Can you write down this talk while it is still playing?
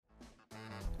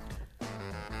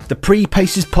The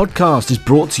Pre-Paces podcast is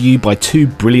brought to you by two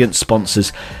brilliant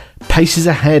sponsors. Paces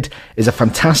Ahead is a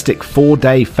fantastic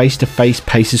 4-day face-to-face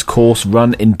Paces course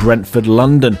run in Brentford,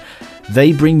 London.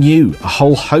 They bring you a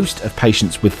whole host of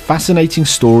patients with fascinating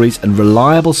stories and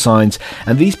reliable signs,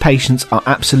 and these patients are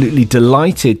absolutely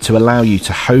delighted to allow you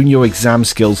to hone your exam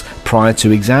skills prior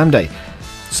to exam day.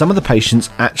 Some of the patients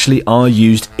actually are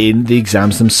used in the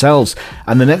exams themselves,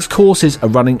 and the next courses are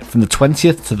running from the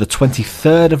 20th to the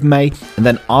 23rd of May, and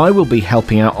then I will be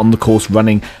helping out on the course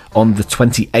running on the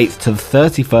 28th to the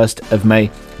 31st of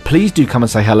May. Please do come and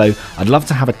say hello. I'd love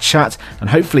to have a chat and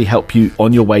hopefully help you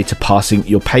on your way to passing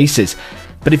your paces.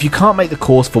 But if you can't make the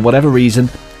course for whatever reason,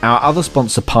 our other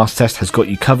sponsor, Pass Test, has got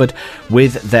you covered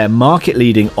with their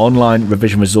market-leading online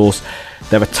revision resource.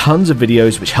 There are tons of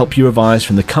videos which help you revise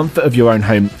from the comfort of your own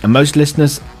home, and most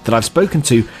listeners that I've spoken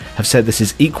to have said this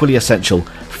is equally essential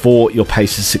for your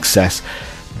Paces success.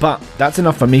 But that's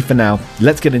enough from me for now.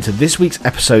 Let's get into this week's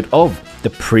episode of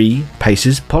the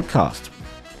Pre-Paces podcast.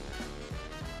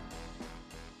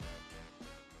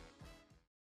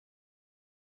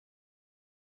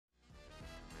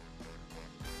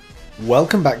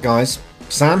 Welcome back, guys.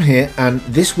 Sam here, and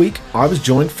this week I was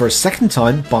joined for a second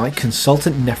time by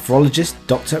consultant nephrologist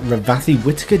Dr. Revathi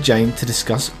Whitaker Jain to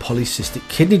discuss polycystic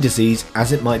kidney disease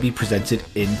as it might be presented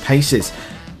in Paces.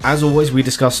 As always, we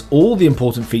discuss all the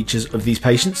important features of these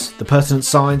patients, the pertinent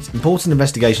signs, important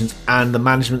investigations, and the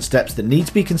management steps that need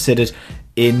to be considered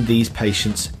in these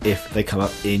patients if they come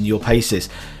up in your Paces.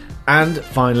 And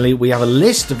finally, we have a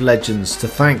list of legends to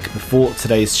thank before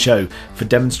today's show for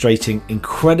demonstrating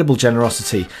incredible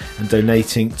generosity and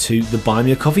donating to the Buy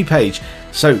Me a Coffee page.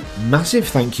 So, massive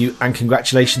thank you and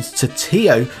congratulations to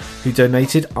Tio, who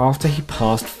donated after he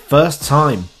passed first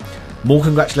time. More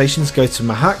congratulations go to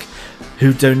Mahak,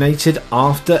 who donated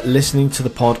after listening to the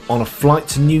pod on a flight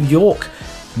to New York.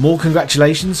 More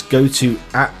congratulations go to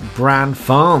 @Bran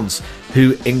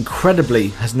who incredibly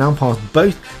has now passed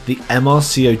both the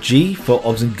MRCOG for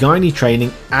obs and gynae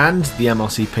training and the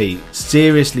MRCP.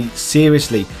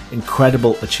 Seriously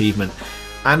incredible achievement.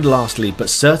 And lastly, but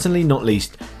certainly not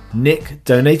least, Nick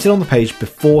donated on the page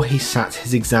before he sat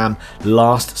his exam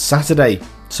last Saturday.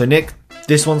 So Nick,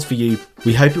 this one's for you.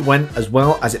 We hope it went as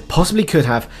well as it possibly could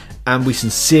have, and we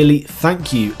sincerely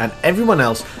thank you and everyone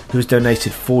else who has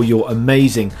donated for your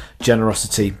amazing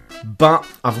generosity. But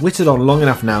I've whittled on long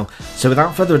enough now, so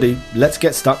without further ado, let's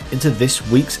get stuck into this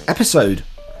week's episode.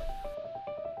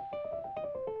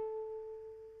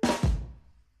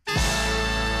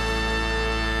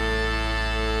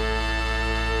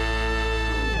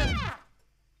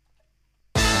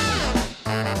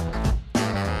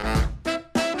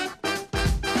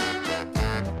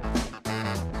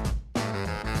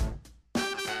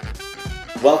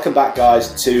 Welcome back,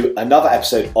 guys, to another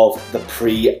episode of the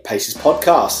Pre-Paces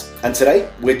podcast. And today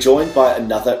we're joined by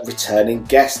another returning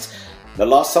guest. The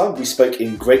last time we spoke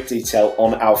in great detail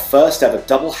on our first ever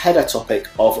double header topic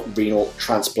of renal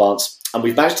transplants. And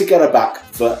we've managed to get her back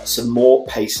for some more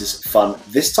Paces fun,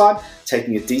 this time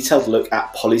taking a detailed look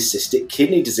at polycystic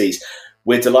kidney disease.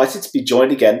 We're delighted to be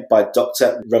joined again by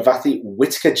Dr. Revathi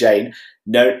Whitaker Jain,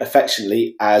 known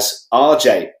affectionately as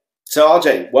RJ. So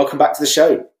RJ, welcome back to the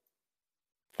show.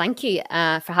 Thank you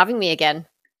for having me again.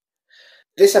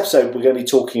 This episode, we're going to be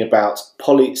talking about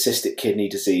polycystic kidney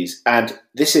disease, and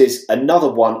this is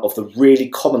another one of the really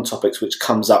common topics which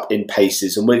comes up in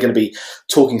Paces, and we're going to be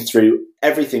talking through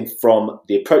everything from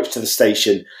the approach to the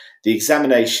station, the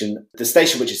examination, the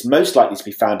station which is most likely to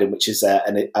be found in, which is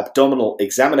an abdominal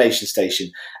examination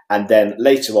station, and then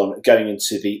later on going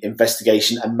into the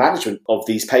investigation and management of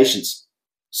these patients.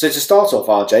 So to start off,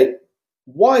 RJ,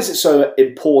 why is it so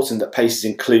important that Paces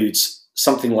includes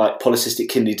something like polycystic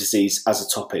kidney disease as a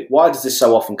topic? Why does this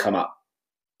so often come up?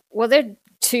 Well, they're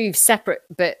two separate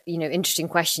but interesting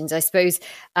questions, I suppose.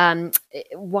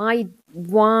 Why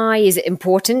is it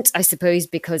important? I suppose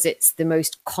because it's the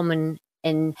most common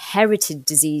inherited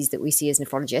disease that we see as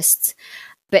nephrologists.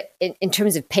 But in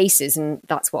terms of Paces, and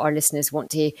that's what our listeners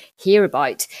want to hear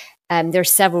about, there are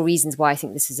several reasons why I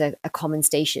think this is a common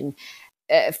station.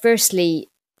 Firstly,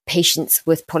 patients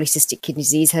with polycystic kidney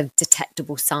disease have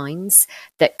detectable signs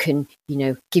that can,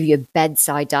 give you a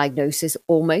bedside diagnosis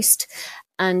almost.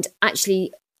 And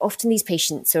actually, often these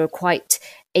patients are quite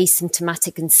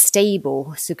asymptomatic and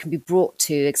stable, so can be brought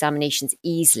to examinations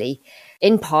easily,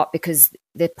 in part because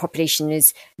the population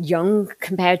is young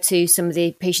compared to some of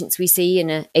the patients we see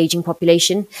in an aging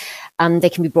population, and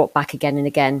they can be brought back again and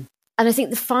again. And I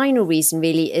think the final reason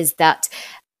really is that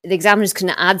the examiners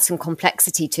can add some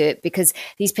complexity to it, because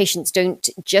these patients don't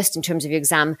just, in terms of your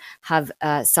exam, have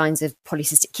signs of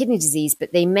polycystic kidney disease,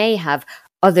 but they may have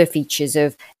other features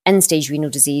of end-stage renal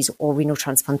disease or renal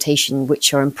transplantation,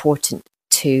 which are important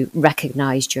to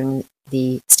recognise during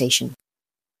the station.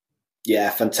 Yeah,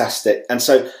 fantastic. And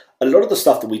so a lot of the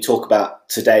stuff that we talk about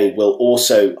today will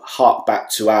also hark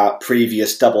back to our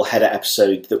previous double header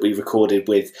episode that we recorded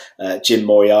with Jim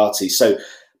Moriarty. So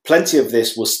plenty of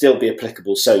this will still be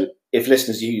applicable. So if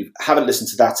listeners, you haven't listened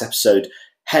to that episode,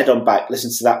 head on back,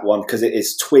 listen to that one, because it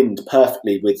is twinned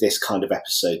perfectly with this kind of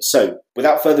episode. So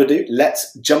without further ado,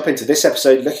 let's jump into this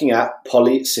episode looking at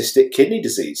polycystic kidney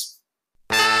disease.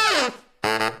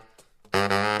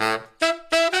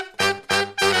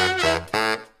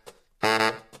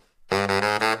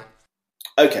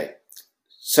 Okay,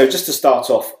 so just to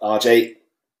start off, RJ,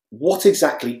 what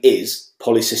exactly is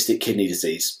polycystic kidney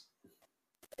disease?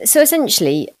 So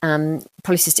essentially,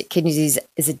 polycystic kidney disease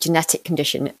is a genetic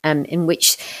condition in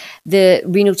which the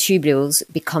renal tubules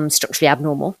become structurally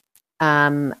abnormal.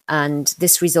 And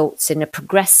this results in the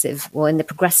progressive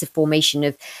formation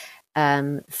of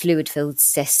fluid-filled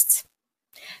cysts.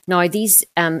 Now, these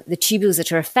the tubules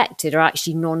that are affected are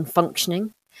actually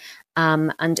non-functioning.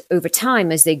 And over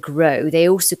time, as they grow, they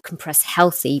also compress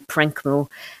healthy parenchymal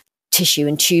tissue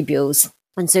and tubules.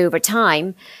 And so over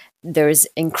time, there's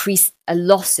a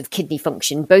loss of kidney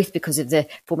function, both because of the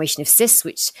formation of cysts,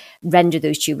 which render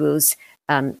those tubules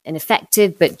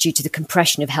ineffective, but due to the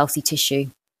compression of healthy tissue.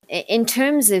 In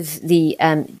terms of the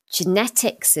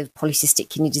genetics of polycystic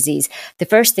kidney disease, the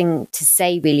first thing to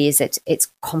say really is that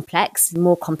it's complex,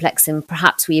 more complex than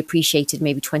perhaps we appreciated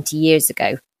maybe 20 years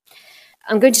ago.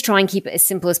 I'm going to try and keep it as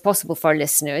simple as possible for our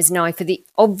listeners. Now, for the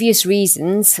obvious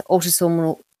reasons,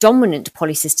 autosomal dominant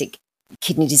polycystic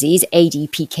kidney disease,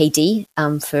 ADPKD,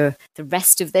 for the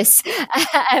rest of this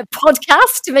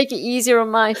podcast, to make it easier on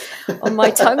my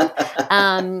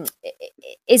tongue,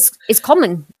 is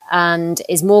common and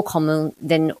is more common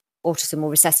than autosomal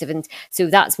recessive. And so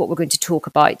that's what we're going to talk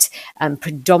about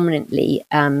predominantly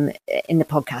in the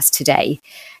podcast today.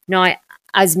 Now,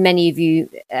 as many of you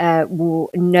will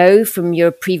know from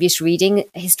your previous reading,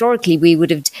 historically we would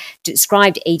have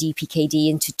described ADPKD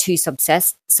into two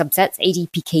subsets,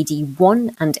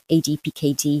 ADPKD1 and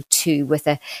ADPKD2, with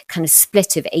a kind of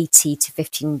split of 80 to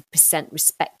 15%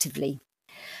 respectively.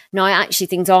 Now, actually,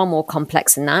 things are more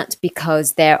complex than that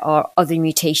because there are other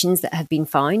mutations that have been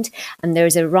found, and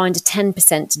there's around a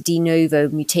 10% de novo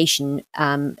mutation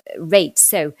rate.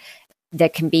 So there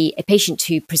can be a patient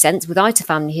who presents without a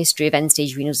family history of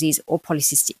end-stage renal disease or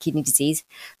polycystic kidney disease,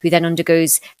 who then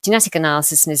undergoes genetic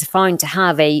analysis and is found to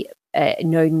have a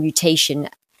known mutation.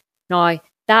 Now,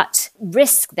 that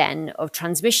risk then of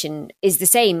transmission is the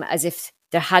same as if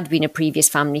there had been a previous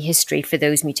family history for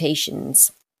those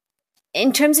mutations.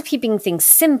 In terms of keeping things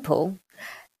simple,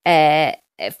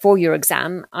 for your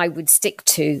exam, I would stick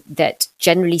to that,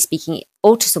 generally speaking,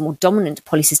 autosomal dominant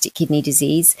polycystic kidney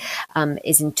disease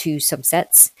is in two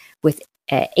subsets, with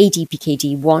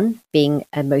ADPKD1 being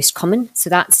most common. So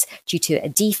that's due to a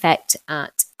defect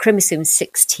at chromosome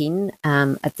 16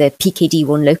 at the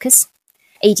PKD1 locus.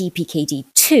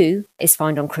 ADPKD2 is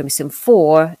found on chromosome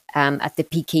 4 at the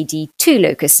PKD2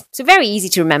 locus. So very easy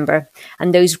to remember,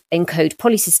 and those encode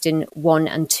polycystin 1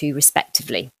 and 2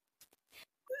 respectively.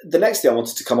 The next thing I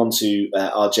wanted to come on to,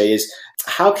 RJ, is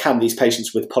how can these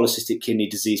patients with polycystic kidney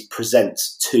disease present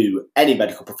to any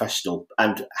medical professional,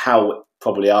 and how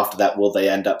probably after that will they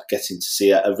end up getting to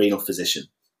see a renal physician?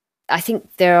 I think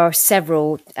there are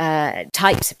several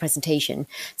types of presentation.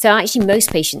 So actually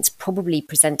most patients probably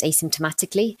present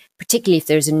asymptomatically, particularly if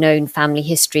there's a known family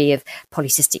history of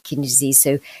polycystic kidney disease.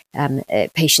 So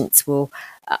patients will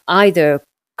either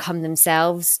come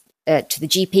themselves to the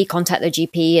GP, contact their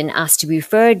GP and ask to be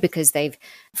referred because they've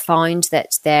found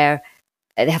that they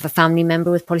have a family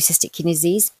member with polycystic kidney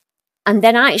disease. And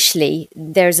then actually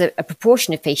there's a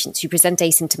proportion of patients who present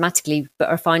asymptomatically but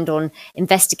are found on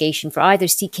investigation for either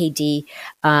CKD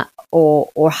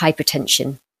or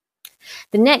hypertension.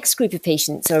 The next group of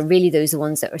patients are really the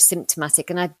ones that are symptomatic,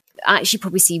 and I actually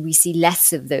probably we see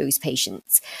less of those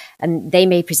patients, and they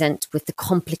may present with the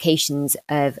complications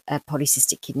of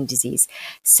polycystic kidney disease.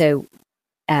 So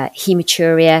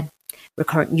hematuria,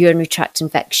 recurrent urinary tract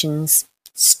infections,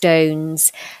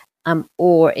 stones,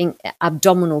 or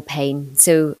abdominal pain.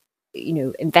 So,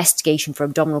 investigation for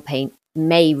abdominal pain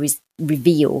may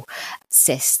reveal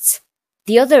cysts.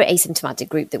 The other asymptomatic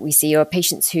group that we see are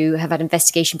patients who have had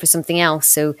investigation for something else,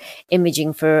 so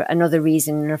imaging for another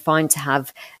reason, and are found to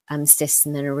have cysts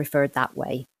and then are referred that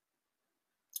way.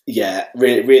 Yeah,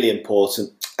 really, really important.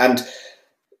 And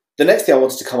the next thing I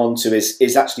wanted to come on to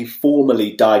is actually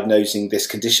formally diagnosing this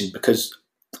condition, because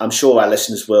I'm sure our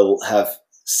listeners will have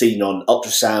seen on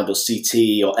ultrasound or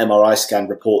CT or MRI scan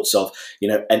reports of,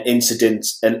 an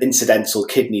incidental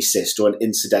kidney cyst or an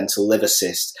incidental liver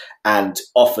cyst. And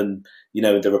often,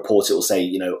 in the report, it will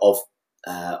say,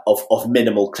 of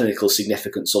minimal clinical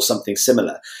significance or something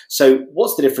similar. So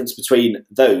what's the difference between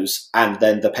those and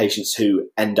then the patients who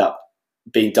end up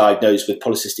being diagnosed with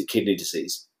polycystic kidney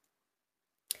disease?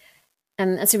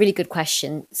 That's a really good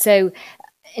question. So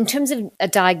in terms of a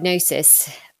diagnosis,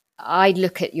 I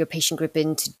look at your patient group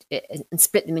and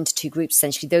split them into two groups,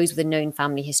 essentially those with a known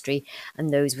family history and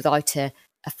those without a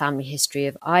family history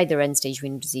of either end-stage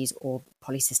renal disease or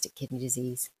polycystic kidney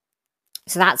disease.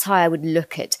 So that's how I would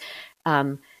look at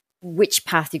which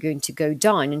path you're going to go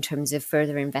down in terms of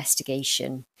further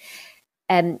investigation.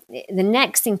 The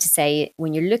next thing to say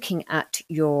when you're looking at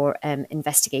your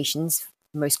investigations,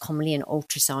 most commonly an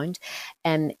ultrasound,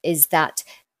 is that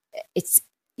it's,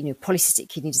 polycystic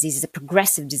kidney disease is a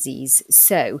progressive disease.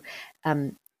 So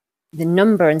the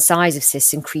number and size of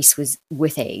cysts increase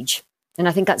with age. And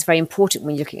I think that's very important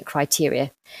when you're looking at criteria.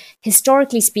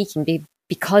 Historically speaking,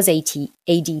 because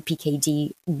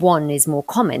ADPKD1 is more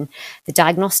common, the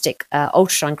diagnostic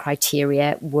ultrasound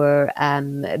criteria were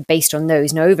based on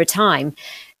those. Now, over time,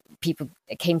 people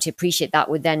came to appreciate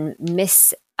that would then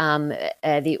miss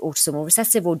the autosomal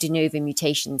recessive or de novo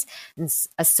mutations. And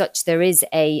as such, there is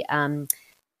a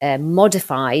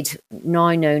modified,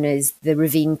 now known as the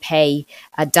Ravine-Pay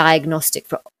diagnostic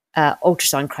for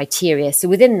ultrasound criteria. So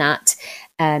within that,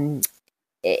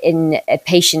 in a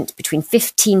patient between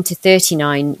 15 to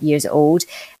 39 years old,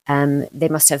 they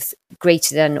must have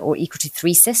greater than or equal to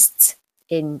 3 cysts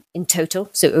in total,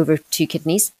 so over 2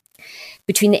 kidneys.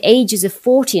 Between the ages of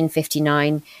 40 and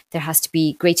 59, there has to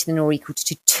be greater than or equal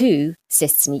to 2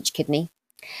 cysts in each kidney.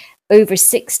 Over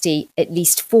 60, at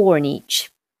least 4 in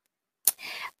each.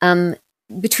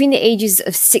 Between the ages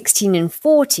of 16 and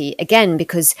 40, again,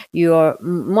 because you're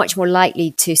much more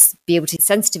likely to be able to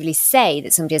sensitively say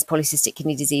that somebody has polycystic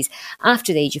kidney disease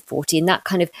after the age of 40, and that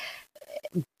kind of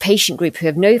patient group who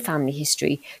have no family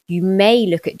history, you may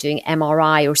look at doing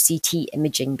MRI or CT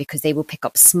imaging because they will pick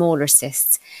up smaller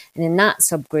cysts. And in that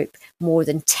subgroup, more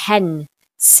than 10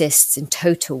 cysts in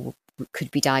total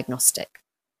could be diagnostic.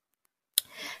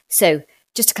 So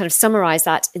just to kind of summarize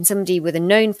that, in somebody with a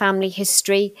known family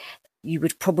history, you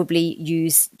would probably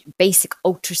use basic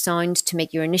ultrasound to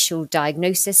make your initial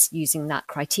diagnosis using that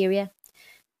criteria.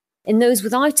 In those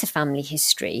without a family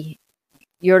history,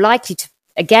 you're likely to,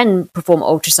 again, perform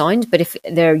ultrasound, but if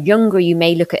they're younger, you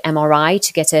may look at MRI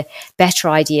to get a better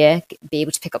idea, be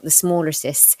able to pick up the smaller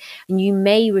cysts. And you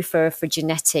may refer for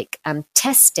genetic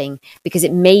testing because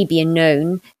it may be a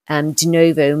known de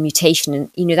novo mutation.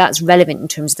 And, that's relevant in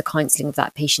terms of the counselling of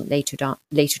that patient later down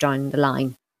the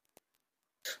line.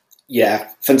 Yeah,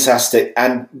 fantastic.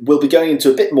 And we'll be going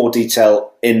into a bit more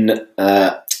detail in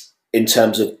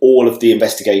terms of all of the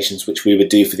investigations which we would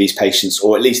do for these patients,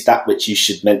 or at least that which you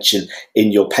should mention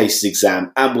in your PACES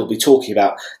exam. And we'll be talking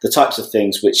about the types of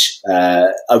things which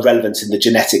are relevant in the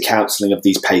genetic counselling of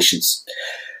these patients.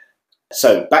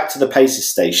 So back to the PACES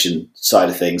station side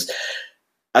of things.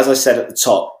 As I said at the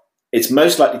top, it's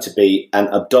most likely to be an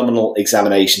abdominal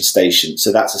examination station.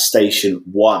 So that's a station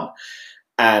 1.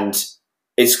 And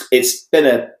it's been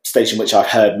a station which I've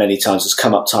heard many times has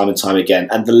come up time and time again.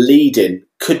 And the lead-in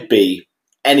could be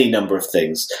any number of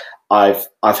things. I've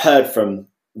heard from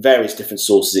various different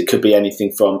sources. It could be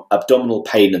anything from abdominal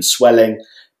pain and swelling,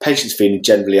 patients feeling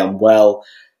generally unwell,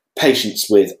 patients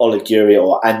with oliguria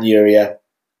or anuria,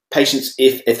 patients,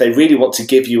 if they really want to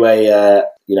give you a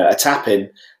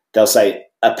tap-in, they'll say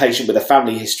a patient with a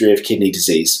family history of kidney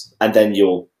disease, and then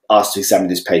you're asked to examine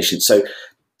this patient. So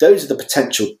those are the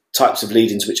potential types of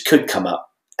lead-ins which could come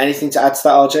up. Anything to add to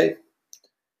that, RJ?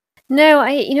 No,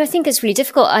 I think it's really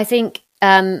difficult. I think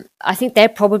they're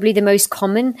probably the most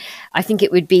common. I think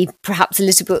it would be perhaps a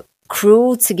little bit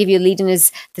cruel to give you a lead-in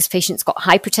as this patient's got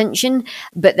hypertension.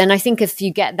 But then I think if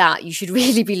you get that, you should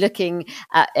really be looking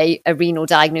at a renal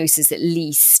diagnosis at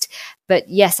least. But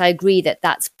yes, I agree that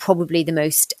that's probably the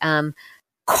most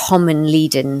common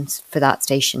lead-ins for that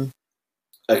station.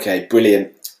 Okay,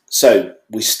 brilliant. So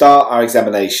we start our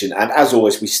examination, and as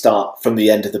always, we start from the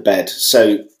end of the bed.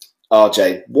 So,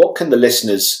 RJ, what can the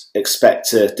listeners expect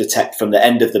to detect from the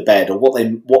end of the bed, or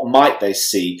what might they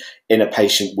see in a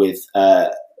patient with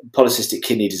polycystic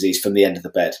kidney disease from the end of the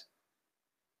bed?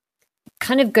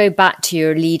 Kind of go back to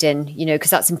your lead-in, because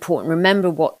that's important. Remember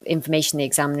what information the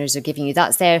examiners are giving you.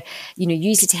 That's there,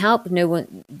 usually to help.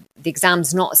 The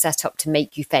exam's not set up to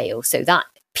make you fail. So that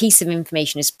piece of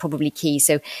information is probably key.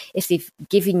 So if they've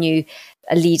given you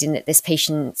a lead in that this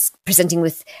patient's presenting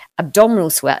with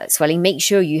abdominal swelling, make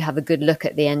sure you have a good look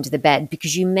at the end of the bed,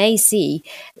 because you may see,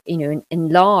 in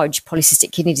large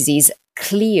polycystic kidney disease,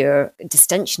 clear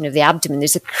distension of the abdomen.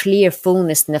 There's a clear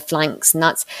fullness in the flanks, and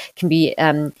that can be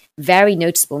very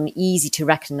noticeable and easy to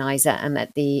recognize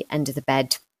at the end of the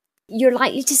bed. You're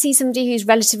likely to see somebody who's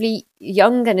relatively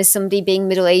young, and as somebody being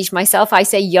middle-aged myself, I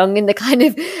say young in the kind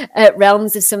of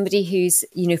realms of somebody who's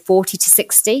 40 to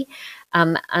 60.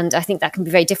 And I think that can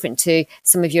be very different to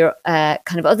some of your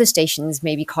kind of other stations,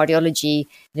 maybe cardiology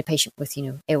in a patient with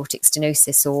aortic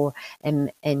stenosis, or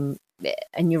in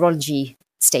a neurology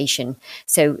station.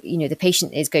 So the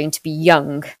patient is going to be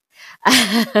young.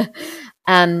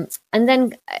 And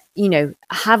then,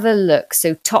 have a look.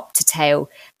 So top to tail,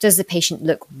 does the patient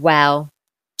look well?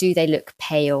 Do they look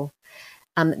pale?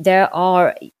 There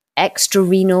are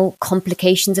extrarenal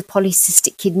complications of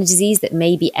polycystic kidney disease that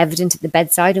may be evident at the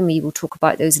bedside, and we will talk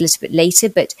about those a little bit later.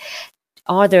 But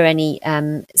are there any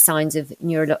signs of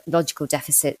neurological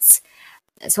deficits?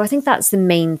 So I think that's the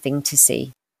main thing to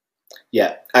see.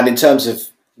 Yeah, and in terms of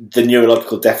the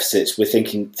neurological deficits, we're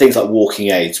thinking things like walking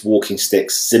aids, walking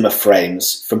sticks, Zimmer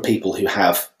frames from people who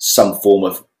have some form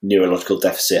of neurological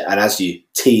deficit. And as you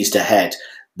teased ahead,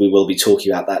 we will be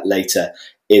talking about that later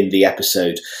in the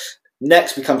episode.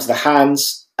 Next, we come to the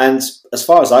hands. And as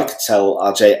far as I could tell,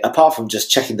 RJ, apart from just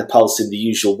checking the pulse in the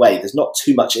usual way, there's not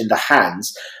too much in the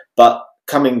hands. But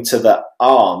coming to the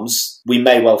arms, we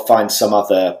may well find some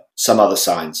other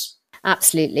signs.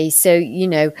 Absolutely. So,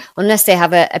 unless they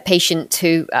have a patient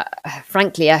who,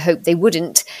 frankly, I hope they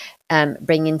wouldn't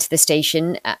bring into the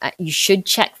station, you should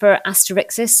check for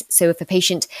asterixis. So if a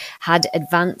patient had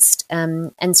advanced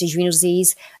end-stage renal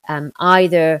disease,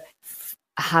 either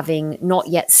having not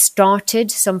yet started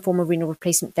some form of renal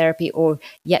replacement therapy or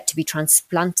yet to be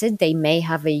transplanted, they may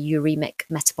have a uremic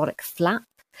metabolic flap.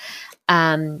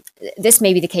 This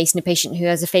may be the case in a patient who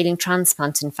has a failing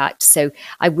transplant, in fact, so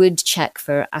I would check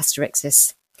for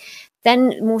asterixis.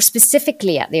 Then more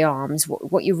specifically at the arms,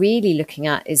 what you're really looking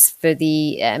at is for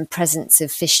the presence of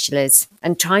fistulas,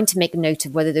 and trying to make a note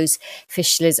of whether those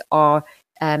fistulas are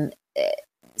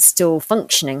still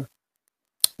functioning.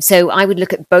 So I would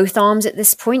look at both arms at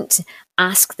this point,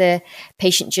 ask the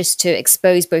patient just to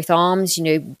expose both arms,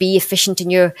 be efficient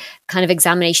in your kind of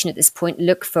examination at this point,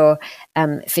 look for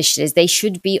fistulas. They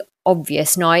should be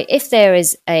obvious. Now, if there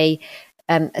is a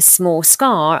small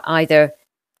scar, either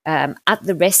at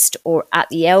the wrist or at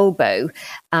the elbow,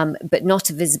 but not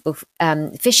a visible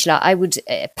fistula, I would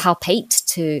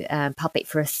palpate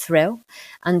for a thrill,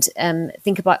 and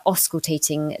think about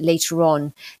auscultating later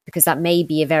on, because that may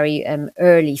be a very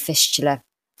early fistula.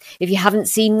 If you haven't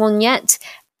seen one yet,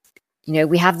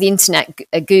 we have the internet.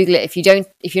 Google it.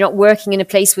 If you're not working in a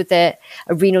place with a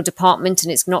renal department,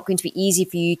 and it's not going to be easy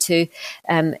for you to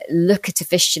look at a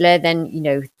fistula,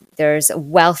 then there's a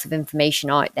wealth of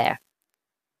information out there.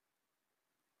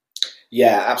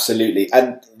 Yeah, absolutely.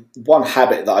 And one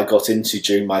habit that I got into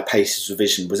during my PACES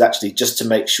revision was actually just to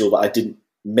make sure that I didn't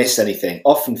miss anything.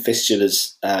 Often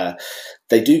fistulas,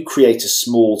 they do create a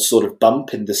small sort of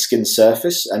bump in the skin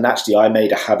surface. And actually I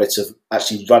made a habit of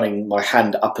actually running my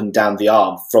hand up and down the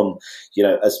arm from,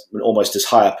 almost as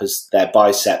high up as their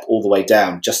bicep all the way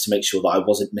down, just to make sure that I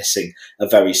wasn't missing a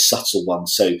very subtle one.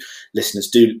 So listeners,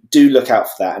 do look out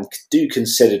for that, and do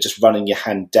consider just running your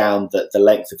hand down the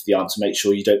length of the arm to make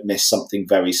sure you don't miss something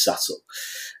very subtle.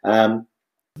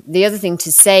 The other thing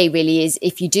to say really is,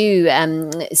 if you do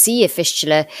see a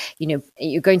fistula,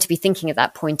 you're going to be thinking at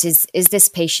that point, is this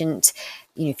patient,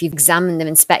 if you've examined them,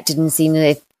 inspected and seen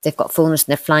that they've got fullness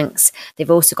in their flanks, they've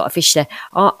also got a fistula.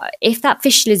 If that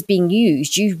fistula is being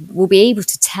used, you will be able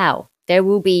to tell. There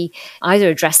will be either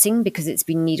a dressing because it's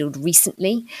been needled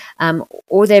recently,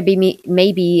 or there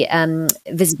may be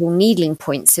visible needling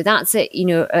points. So that's a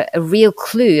real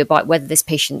clue about whether this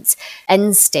patient's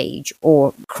end stage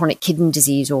or chronic kidney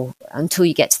disease, or until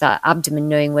you get to that abdomen,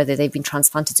 knowing whether they've been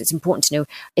transplanted. So it's important to know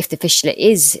if the fistula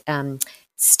is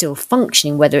still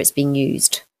functioning, whether it's being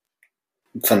used.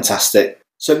 Fantastic.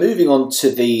 So moving on to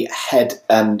the head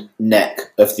and neck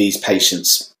of these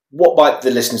patients. What might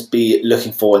the listeners be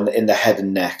looking for in the head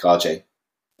and neck, RJ?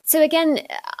 So again,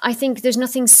 I think there's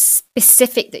nothing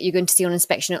specific that you're going to see on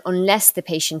inspection unless the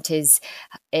patient has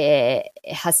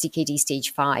CKD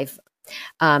stage 5.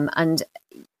 And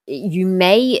you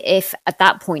may, if at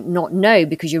that point, not know,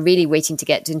 because you're really waiting to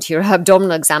get into your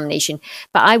abdominal examination.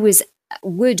 But I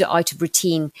would, out of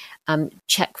routine,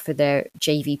 check for their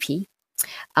JVP.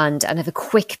 and have a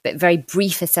quick but very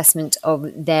brief assessment of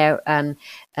their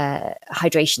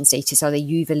hydration status. Are they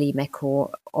euvolemic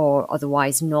or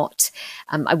otherwise not?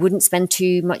 I wouldn't spend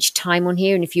too much time on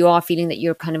here. And if you are feeling that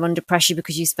you're kind of under pressure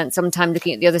because you spent some time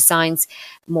looking at the other signs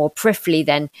more peripherally,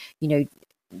 then,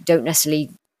 don't necessarily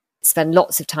spend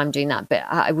lots of time doing that. But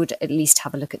I would at least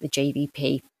have a look at the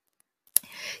JVP.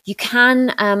 You can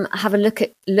have a look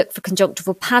for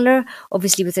conjunctival pallor.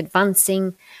 Obviously, with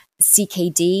advancing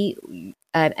CKD,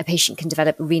 a patient can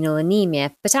develop renal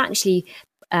anemia, but actually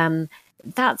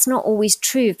that's not always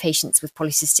true of patients with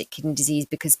polycystic kidney disease,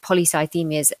 because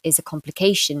polycythemia is a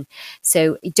complication.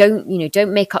 So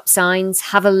don't make up signs.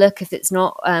 Have a look. If it's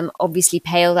not obviously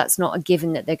pale, that's not a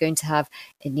given that they're going to have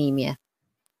anemia.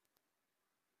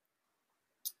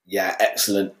 Yeah,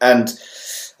 excellent. And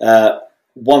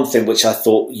one thing which I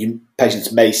thought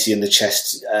patients may see in the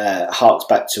chest harks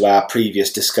back to our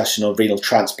previous discussion on renal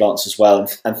transplants as well,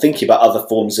 and thinking about other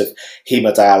forms of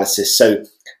hemodialysis. So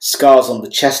scars on the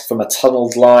chest from a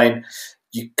tunneled line.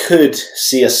 You could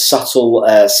see a subtle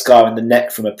scar in the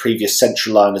neck from a previous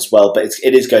central line as well, but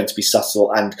it is going to be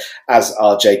subtle. And as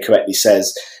RJ correctly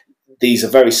says, these are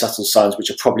very subtle signs which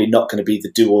are probably not going to be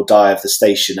the do or die of the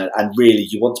station. And really,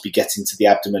 you want to be getting to the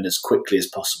abdomen as quickly as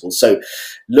possible. So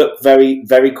look very,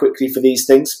 very quickly for these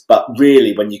things. But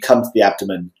really, when you come to the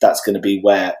abdomen, that's going to be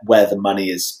where the money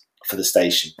is for the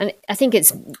station. And I think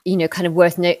it's, kind of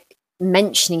worth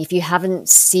mentioning, if you haven't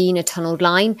seen a tunneled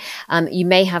line, you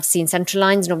may have seen central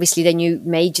lines, and obviously then you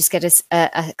may just get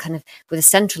a kind of, with a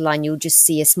central line, you'll just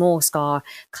see a small scar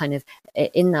kind of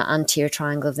in that anterior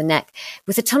triangle of the neck.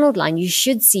 With a tunneled line, you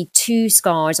should see two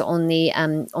scars on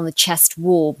the chest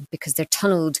wall, because they're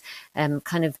tunneled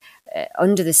kind of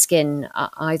under the skin,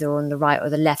 either on the right or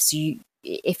the left. So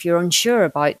if you're unsure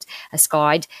about a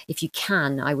scar, if you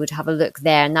can, I would have a look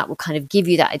there, and that will kind of give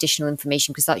you that additional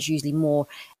information, because that's usually more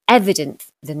evident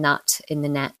than that in the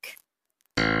neck.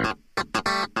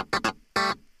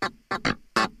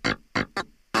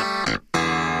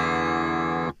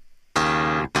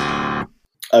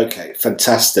 Okay,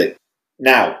 fantastic.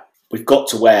 Now, we've got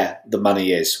to where the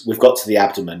money is. We've got to the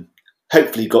abdomen.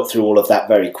 Hopefully got through all of that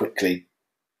very quickly.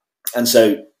 And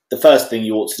so the first thing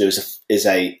you ought to do is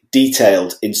a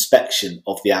detailed inspection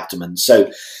of the abdomen. So,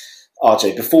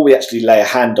 RJ, before we actually lay a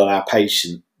hand on our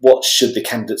patient, what should the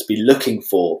candidates be looking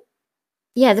for?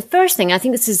 Yeah, the first thing, I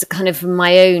think this is kind of from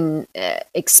my own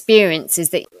experience,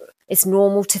 is that it's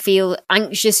normal to feel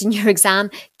anxious in your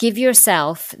exam. Give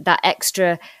yourself that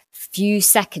extra few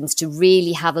seconds to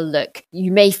really have a look.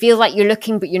 You may feel like you're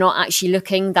looking, but you're not actually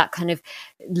looking. That kind of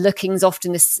looking is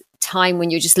often this time when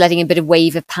you're just letting a bit of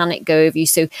wave of panic go over you.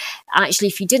 So actually,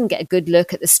 if you didn't get a good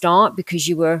look at the start because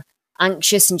you were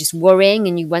anxious and just worrying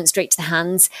and you went straight to the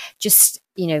hands, just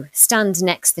stand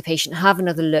next to the patient, have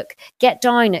another look, get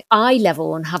down at eye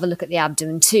level and have a look at the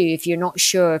abdomen too, if you're not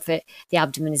sure if the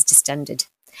abdomen is distended.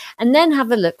 And then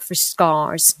have a look for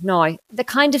scars. Now, the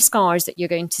kind of scars that you're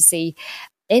going to see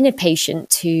in a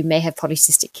patient who may have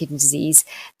polycystic kidney disease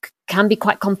can be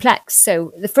quite complex.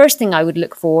 So the first thing I would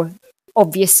look for,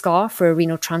 obvious scar for a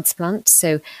renal transplant.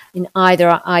 So in either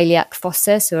an iliac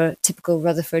fossa, so a typical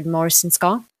Rutherford-Morrison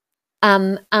scar.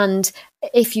 And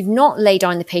if you've not laid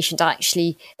down the patient,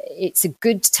 actually, it's a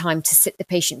good time to sit the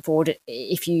patient forward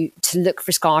to look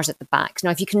for scars at the back.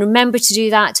 Now, if you can remember to do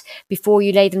that before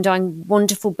you lay them down,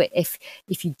 wonderful. But if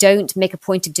you don't, make a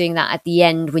point of doing that at the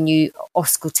end when you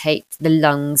auscultate the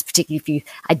lungs, particularly if you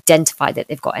identify that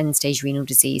they've got end-stage renal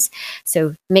disease.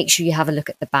 So make sure you have a look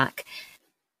at the back.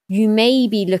 You may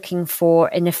be looking for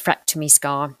a nephrectomy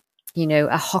scar,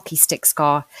 a hockey stick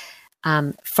scar,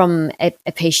 from a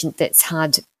patient that's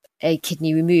had a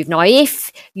kidney removed. Now,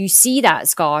 if you see that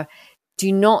scar,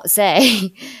 do not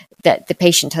say that the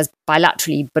patient has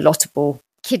bilaterally ballottable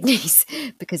kidneys,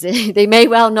 because they may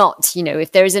well not.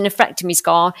 If there is a nephrectomy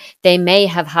scar, they may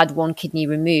have had one kidney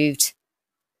removed.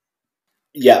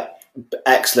 Yeah,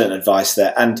 excellent advice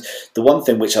there. And the one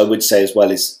thing which I would say as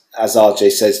well is, as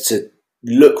RJ says, to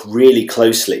look really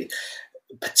closely,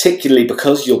 particularly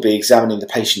because you'll be examining the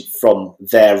patient from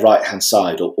their right-hand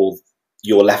side or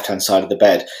your left-hand side of the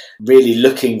bed. Really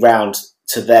looking round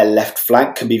to their left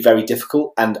flank can be very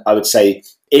difficult. And I would say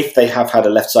if they have had a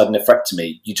left-side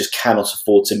nephrectomy, you just cannot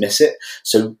afford to miss it.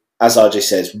 So as RJ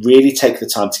says, really take the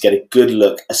time to get a good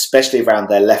look, especially around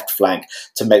their left flank,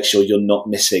 to make sure you're not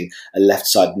missing a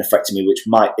left-side nephrectomy,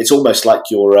 it's almost like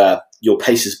your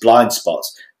pacer's blind spot,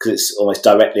 because it's almost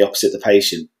directly opposite the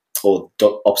patient, or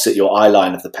opposite your eye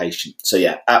line of the patient. So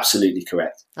yeah, absolutely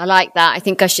correct. I like that. I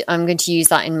think I'm going to use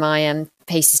that in my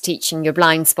PACES teaching, your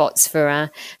blind spots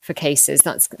for cases.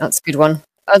 That's a good one.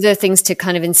 other things to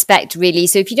kind of inspect, really.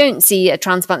 So if you don't see a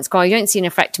transplant scar, you don't see an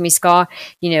nephrectomy scar,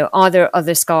 are there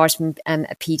other scars from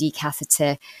a PD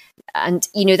catheter? And,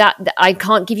 that I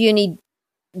can't give you any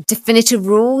definitive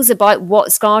rules about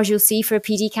what scars you'll see for a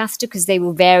PD catheter, because they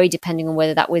will vary depending on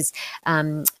whether that was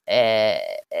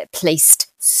placed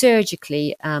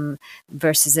surgically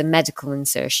versus a medical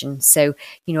insertion. So,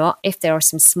 if there are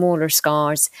some smaller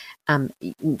scars,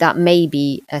 that may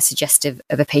be suggestive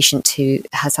of a patient who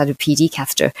has had a PD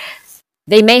catheter.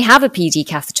 They may have a PD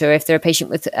catheter if they're a patient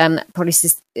with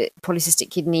polycystic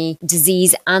kidney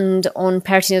disease and on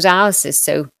peritoneal dialysis.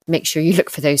 So make sure you look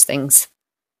for those things.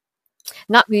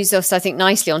 And that moves us, I think,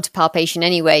 nicely onto palpation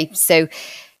anyway. So,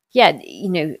 yeah,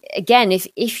 again,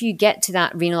 if you get to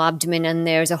that renal abdomen and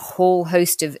there's a whole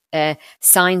host of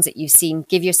signs that you've seen,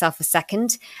 give yourself a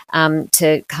second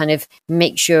to kind of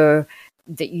make sure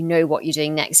that you know what you're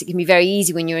doing next. It can be very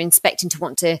easy when you're inspecting to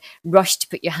want to rush to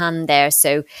put your hand there.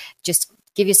 So just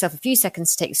give yourself a few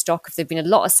seconds to take stock if there have been a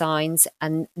lot of signs,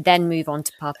 and then move on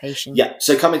to palpation. Yeah,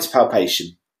 so coming to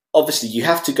palpation. Obviously, you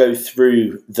have to go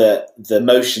through the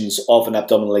motions of an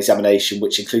abdominal examination,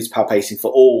 which includes palpating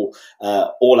for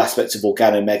all aspects of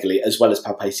organomegaly, as well as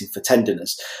palpating for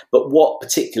tenderness. But what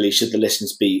particularly should the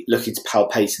listeners be looking to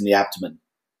palpate in the abdomen?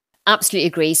 Absolutely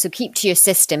agree. So keep to your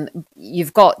system.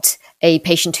 You've got a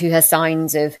patient who has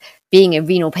signs of being a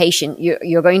renal patient.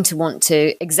 You're going to want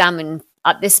to examine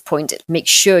at this point, make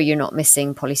sure you're not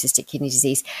missing polycystic kidney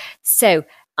disease. So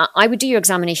I would do your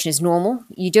examination as normal.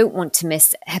 You don't want to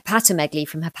miss hepatomegaly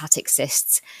from hepatic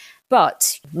cysts,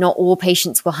 but not all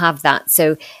patients will have that.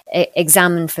 So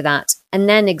examine for that, and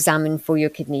then examine for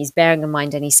your kidneys, bearing in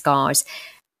mind any scars.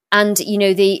 And,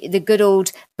 the good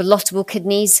old blottable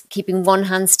kidneys, keeping one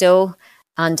hand still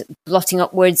and blotting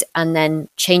upwards and then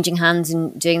changing hands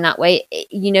and doing that way.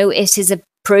 It is a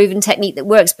proven technique that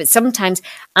works, but sometimes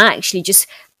actually just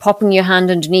popping your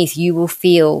hand underneath, you will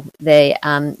feel the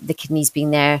kidneys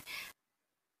being there.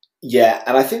 Yeah,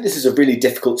 and I think this is a really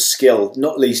difficult skill,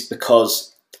 not least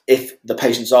because if the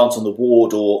patients aren't on the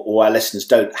ward or our listeners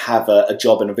don't have a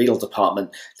job in a renal department,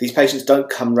 these patients don't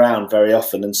come round very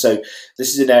often. And so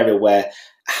this is an area where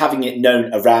having it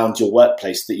known around your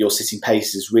workplace that you're sitting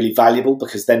PACE is really valuable,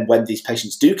 because then when these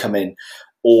patients do come in,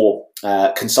 or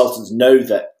consultants know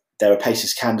that there are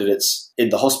PACES candidates in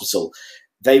the hospital,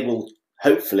 they will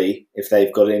hopefully, if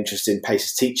they've got an interest in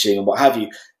PACES teaching and what have you,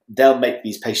 they'll make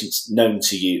these patients known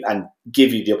to you and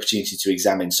give you the opportunity to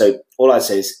examine. So all I'd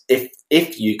say is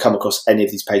if you come across any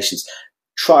of these patients,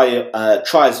 try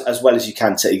as well as you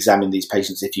can to examine these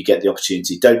patients if you get the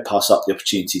opportunity. Don't pass up the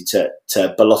opportunity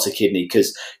to ballot a kidney,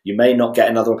 because you may not get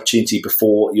another opportunity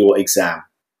before your exam.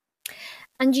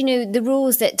 And, the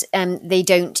rules that they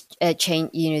don't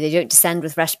change, they don't descend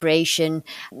with respiration,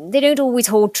 they don't always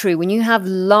hold true. When you have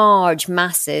large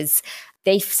masses,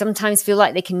 they sometimes feel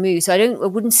like they can move. So I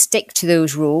wouldn't stick to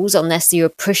those rules unless you're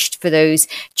pushed for those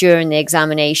during the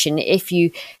examination. If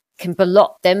you can ballot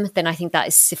them, then I think that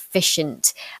is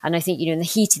sufficient. And I think, in the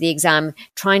heat of the exam,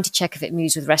 trying to check if it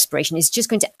moves with respiration is just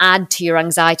going to add to your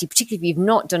anxiety, particularly if you've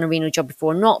not done a renal job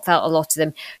before, not felt a lot of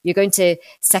them. You're going to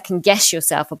second guess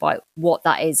yourself about what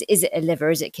that is. Is it a liver?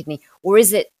 Is it a kidney? Or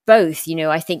is it both?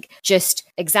 I think just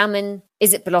examine,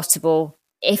 is it ballottable?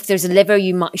 If there's a liver,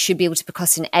 you should be able to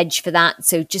percuss an edge for that.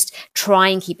 So just try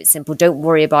and keep it simple. Don't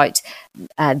worry about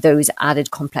those added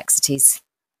complexities.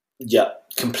 Yeah,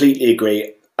 completely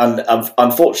agree. And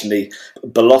unfortunately,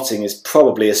 ballotting is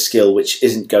probably a skill which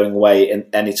isn't going away in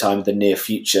any time in the near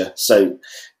future. So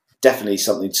definitely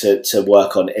something to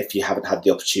work on if you haven't had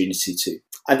the opportunity to.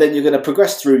 And then you're going to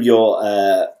progress through your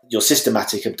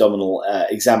systematic abdominal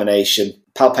examination,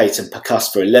 palpate and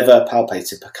percuss for a liver,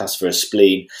 palpate and percuss for a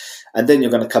spleen, and then you're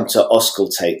going to come to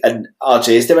auscultate. And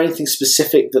RJ, is there anything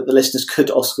specific that the listeners could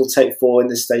auscultate for in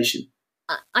this station?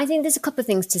 I think there's a couple of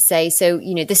things to say. So,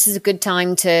 this is a good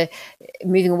time to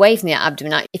moving away from the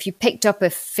abdomen. If you picked up a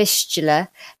fistula,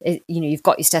 you've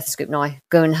got your stethoscope now,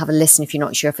 go and have a listen if you're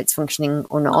not sure if it's functioning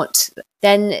or not.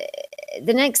 Then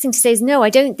the next thing to say is, no, I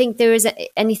don't think there is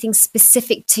anything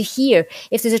specific to hear.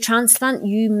 If there's a transplant,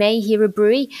 you may hear a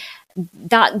bruit.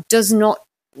 That does not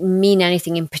mean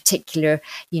anything in particular.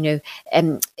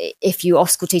 If you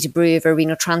auscultate a bruit of a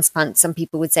renal transplant, some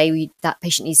people would say that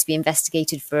patient needs to be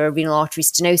investigated for renal artery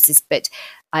stenosis, but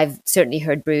I've certainly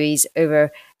heard bruits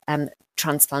over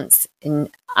transplants in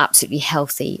absolutely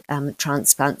healthy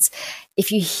transplants.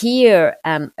 If you hear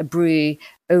a bruit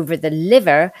over the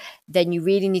liver, then you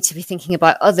really need to be thinking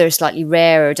about other slightly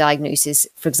rarer diagnoses,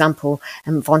 for example,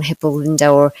 von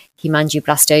Hippel-Lindau or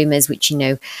hemangioblastomas, which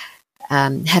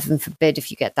Heaven forbid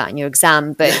if you get that in your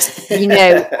exam, but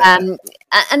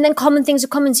and then common things are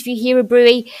common. So if you hear a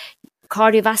bruit,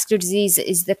 cardiovascular disease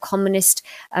is the commonest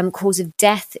cause of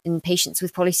death in patients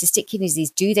with polycystic kidney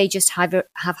disease. Do they just have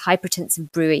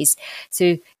hypertensive bruits?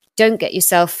 So don't get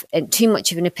yourself in too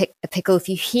much of a pickle. If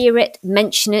you hear it,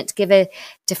 mention it, give a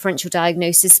differential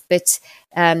diagnosis. But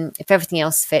if everything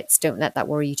else fits, don't let that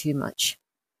worry you too much.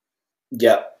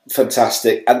 Yeah,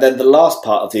 fantastic. And then the last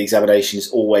part of the examination is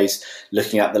always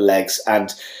looking at the legs.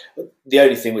 And the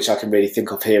only thing which I can really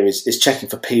think of here is checking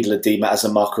for pedal edema as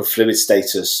a marker of fluid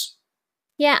status.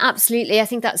 Yeah, absolutely. I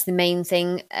think that's the main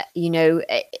thing.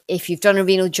 If you've done a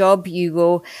renal job, you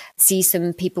will see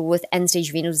some people with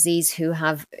end-stage renal disease who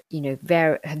have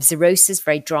cirrhosis,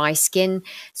 very dry skin.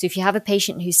 So if you have a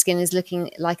patient whose skin is looking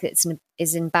like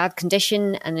is in bad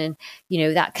condition, and then,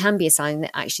 that can be a sign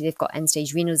that actually they've got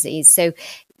end-stage renal disease. So,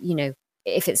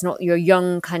 if it's not your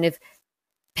young kind of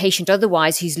patient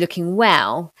otherwise who's looking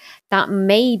well, that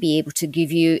may be able to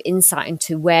give you insight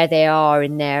into where they are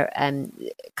in their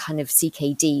kind of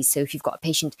CKD. So if you've got a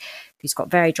patient who's got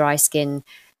very dry skin,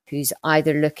 who's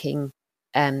either looking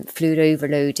fluid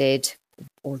overloaded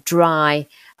or dry,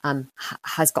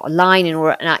 has got a lining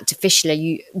or an active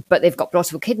fistula, but they've got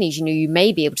blottable kidneys, you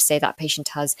may be able to say that patient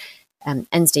has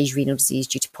end-stage renal disease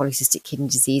due to polycystic kidney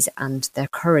disease, and their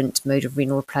current mode of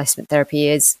renal replacement therapy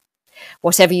is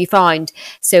whatever you find.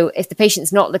 So if the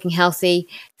patient's not looking healthy,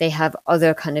 they have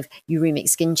other kind of uremic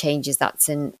skin changes, that's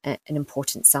an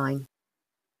important sign.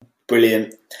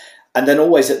 Brilliant. And then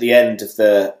always at the end of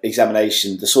the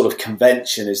examination, the sort of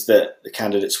convention is that the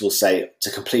candidates will say, to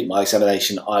complete my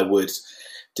examination, I would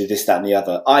do this, that and the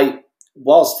other.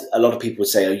 Whilst a lot of people would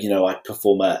say, I'd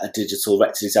perform a digital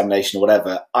rectal examination or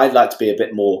whatever, I'd like to be a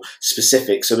bit more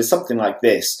specific. So with something like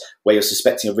this, where you're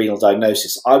suspecting a renal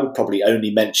diagnosis, I would probably only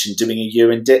mention doing a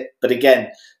urine dip. But again,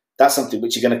 that's something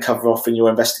which you're going to cover off in your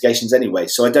investigations anyway.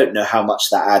 So I don't know how much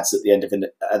that adds at the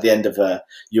end of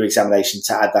your examination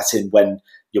to add that in when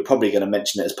you're probably going to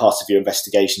mention it as part of your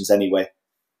investigations anyway.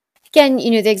 Again,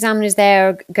 the examiners there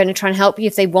are going to try and help you.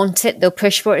 If they want it, they'll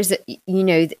push for it.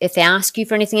 If they ask you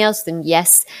for anything else, then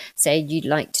yes, say you'd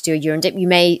like to do a urine dip. You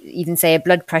may even say a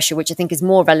blood pressure, which I think is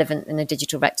more relevant than a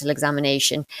digital rectal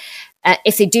examination.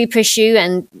 If they do push you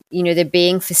and, they're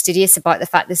being fastidious about the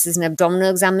fact this is an abdominal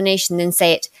examination, then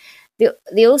say it.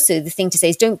 The thing to say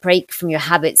is don't break from your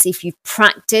habits if you've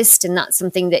practiced and that's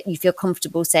something that you feel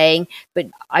comfortable saying. But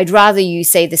I'd rather you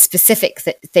say the specific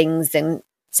things than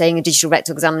saying a digital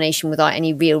rectal examination without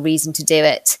any real reason to do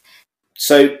it.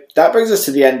 So that brings us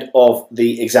to the end of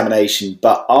the examination.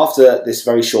 But after this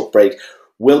very short break,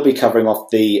 we'll be covering off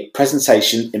the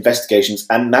presentation, investigations,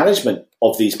 and management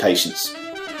of these patients.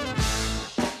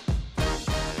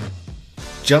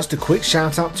 Just a quick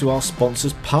shout out to our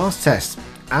sponsors, Pass Test.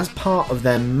 As part of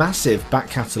their massive back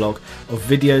catalogue of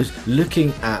videos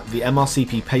looking at the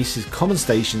MRCP PACE's common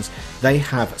stations, they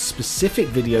have specific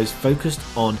videos focused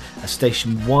on a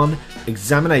Station 1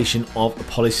 examination of a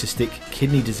polycystic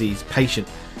kidney disease patient.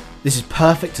 This is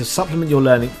perfect to supplement your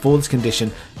learning for this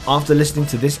condition after listening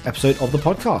to this episode of the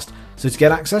podcast. So to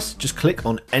get access, just click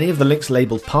on any of the links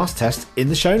labelled Pass Test in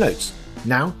the show notes.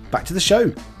 Now, back to the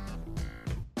show.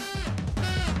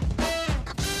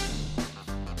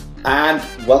 And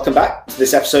welcome back to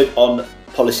this episode on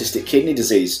polycystic kidney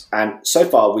disease. And so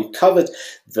far we've covered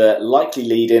the likely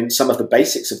lead-in, some of the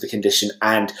basics of the condition,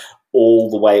 and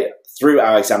all the way through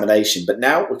our examination. But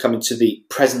now we're coming to the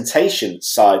presentation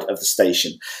side of the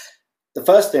station. The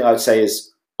first thing I would say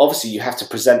is, obviously you have to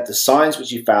present the signs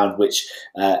which you found which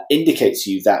indicates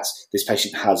to you that this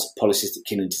patient has polycystic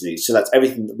kidney disease. So that's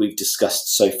everything that we've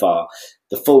discussed so far.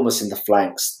 The fullness in the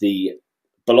flanks, the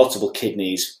ballottable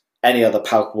kidneys, any other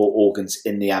palpable organs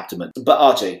in the abdomen. But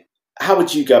RJ, how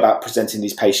would you go about presenting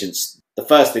these patients? The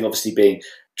first thing obviously being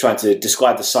trying to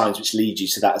describe the signs which lead you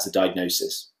to that as a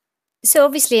diagnosis. So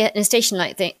obviously in a station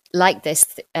like this,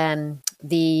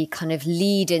 the kind of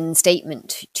lead-in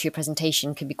statement to your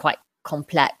presentation can be quite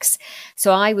complex.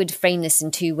 So I would frame this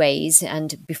in two ways.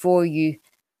 And before you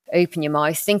open your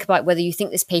mouth, think about whether you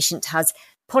think this patient has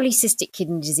polycystic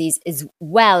kidney disease as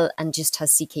well and just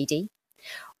has CKD,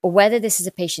 or whether this is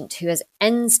a patient who has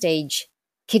end-stage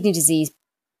kidney disease,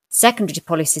 secondary to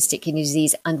polycystic kidney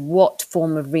disease, and what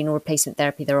form of renal replacement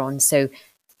therapy they're on. So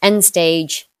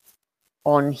end-stage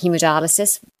on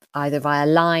hemodialysis, either via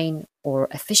line or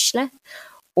a fistula,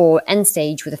 or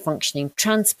end-stage with a functioning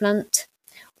transplant,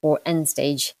 or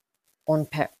end-stage on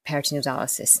peritoneal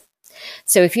dialysis.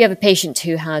 So if you have a patient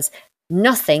who has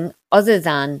nothing other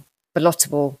than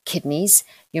ballottable kidneys,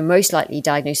 your most likely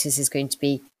diagnosis is going to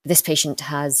be this patient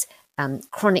has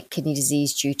chronic kidney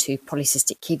disease due to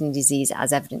polycystic kidney disease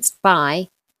as evidenced by,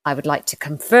 I would like to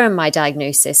confirm my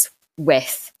diagnosis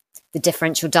with the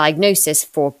differential diagnosis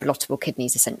for blottable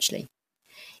kidneys, essentially.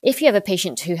 If you have a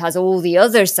patient who has all the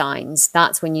other signs,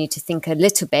 that's when you need to think a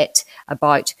little bit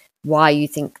about why you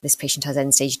think this patient has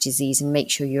end-stage disease and make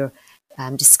sure you're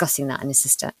discussing that in a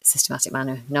systematic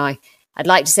manner. Now, I'd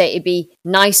like to say it'd be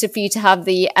nicer for you to have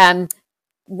the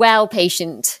well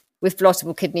patient with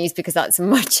blottable kidneys because that's a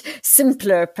much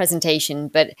simpler presentation,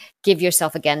 but give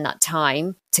yourself again that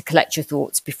time to collect your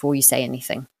thoughts before you say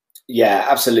anything. Yeah,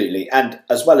 absolutely. And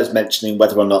as well as mentioning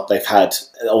whether or not they've had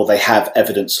or they have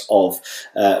evidence of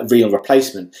renal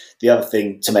replacement, the other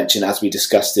thing to mention, as we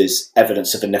discussed, is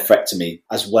evidence of a nephrectomy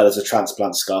as well as a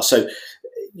transplant scar. So,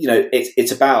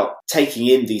 it's about taking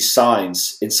in these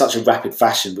signs in such a rapid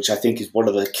fashion, which I think is one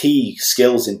of the key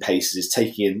skills in PACES, is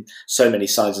taking in so many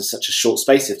signs in such a short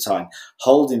space of time,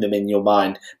 holding them in your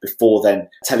mind before then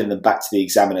telling them back to the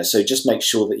examiner. So just make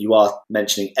sure that you are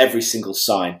mentioning every single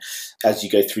sign as you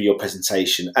go through your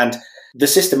presentation. And the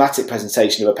systematic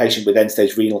presentation of a patient with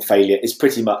end-stage renal failure is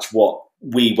pretty much what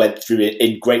we went through it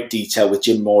in great detail with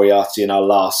Jim Moriarty in our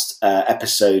last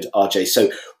episode, RJ. So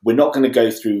we're not going to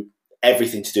go through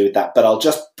everything to do with that, but I'll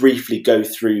just briefly go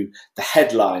through the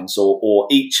headlines or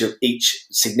each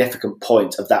significant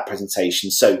point of that presentation.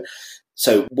 So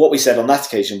what we said on that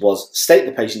occasion was state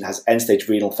the patient has end-stage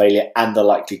renal failure and the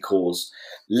likely cause,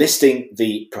 listing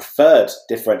the preferred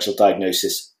differential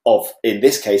diagnosis of, in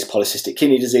this case, polycystic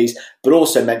kidney disease, but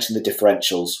also mention the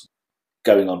differentials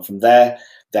going on from there.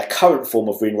 Their current form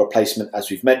of renal replacement,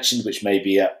 as we've mentioned, which may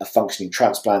be a functioning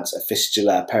transplant, a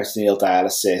fistula, peritoneal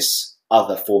dialysis,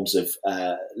 other forms of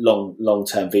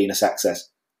long-term venous access.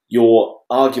 Your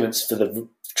arguments for the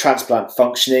transplant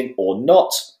functioning or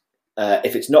not.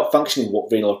 If it's not functioning,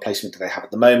 what renal replacement do they have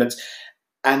at the moment?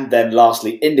 And then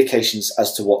lastly, indications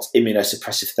as to what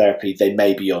immunosuppressive therapy they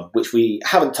may be on, which we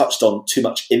haven't touched on too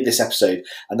much in this episode.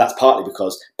 And that's partly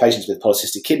because patients with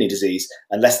polycystic kidney disease,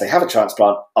 unless they have a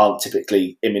transplant, aren't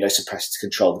typically immunosuppressed to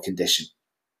control the condition.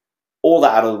 All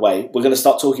that out of the way, we're going to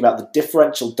start talking about the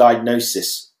differential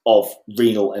diagnosis of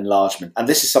renal enlargement. And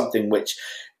this is something which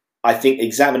I think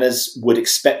examiners would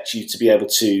expect you to be able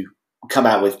to come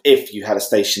out with if you had a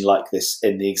station like this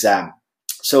in the exam.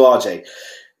 So RJ,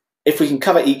 if we can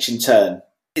cover each in turn,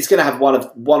 it's going to have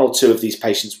one or two of these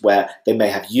patients where they may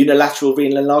have unilateral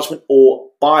renal enlargement or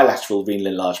bilateral renal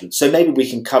enlargement. So maybe we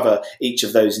can cover each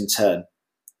of those in turn.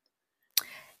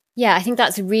 Yeah, I think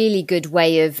that's a really good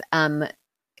way of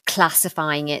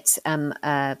classifying it,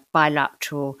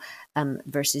 bilateral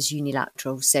versus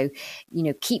unilateral. So,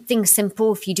 keep things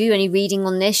simple. If you do any reading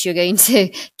on this, you're going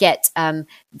to get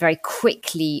very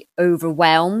quickly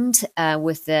overwhelmed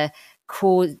with the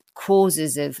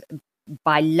causes of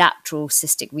bilateral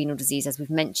cystic renal disease. As we've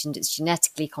mentioned, it's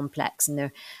genetically complex and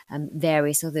there are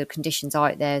various other conditions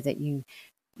out there that you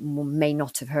may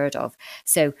not have heard of.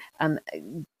 So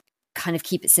kind of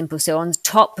keep it simple. So on the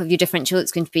top of your differential,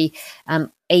 it's going to be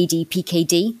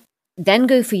AD-PKD. Then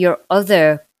go for your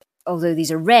other, although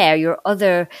these are rare, your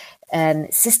other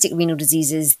cystic renal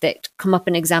diseases that come up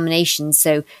in examinations.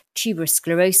 So tuberous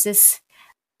sclerosis,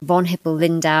 von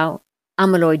Hippel-Lindau,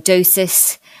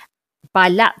 amyloidosis,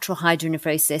 bilateral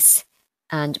hydronephrosis,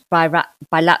 and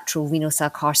bilateral renal cell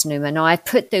carcinoma. Now, I've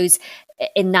put those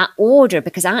in that order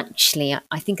because actually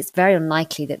I think it's very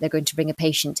unlikely that they're going to bring a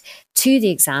patient to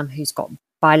the exam who's got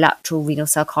bilateral renal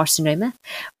cell carcinoma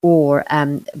or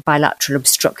bilateral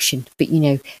obstruction. But,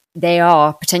 they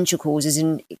are potential causes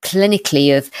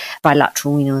clinically of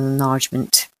bilateral renal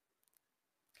enlargement.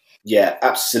 Yeah,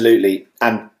 absolutely.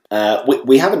 And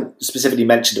we haven't specifically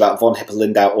mentioned about von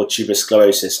Hippel-Lindau or tuberous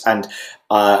sclerosis, and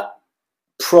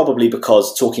probably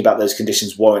because talking about those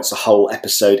conditions warrants a whole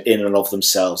episode in and of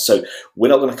themselves. So we're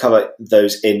not going to cover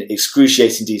those in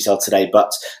excruciating detail today,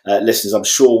 but listeners, I'm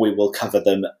sure we will cover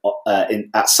them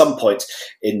at some point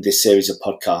in this series of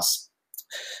podcasts.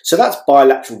 So that's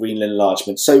bilateral renal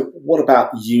enlargement. So what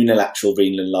about unilateral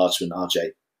renal enlargement,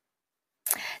 RJ?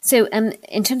 So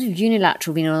in terms of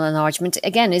unilateral renal enlargement,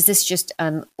 again, is this just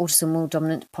autosomal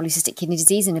dominant polycystic kidney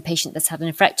disease in a patient that's had a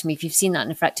nephrectomy? If you've seen that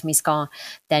nephrectomy scar,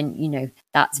 then,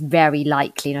 that's very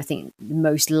likely, and I think the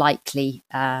most likely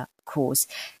cause.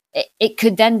 It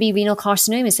could then be renal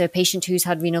carcinoma, so a patient who's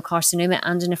had renal carcinoma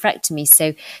and a nephrectomy.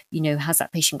 So, has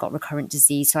that patient got recurrent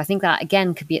disease? So I think that,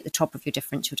 again, could be at the top of your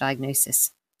differential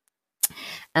diagnosis.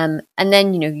 And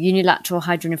then, unilateral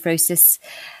hydronephrosis.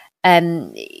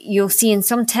 You'll see in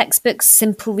some textbooks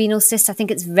simple renal cysts. I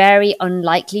think it's very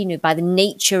unlikely, by the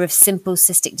nature of simple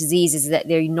cystic diseases, that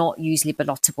they're not usually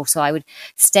blottable. So I would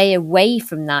stay away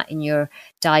from that in your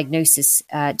diagnosis,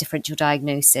 differential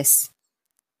diagnosis.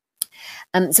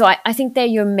 So I think they're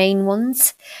your main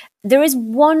ones. There is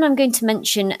one I'm going to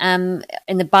mention in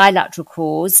the bilateral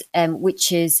cause,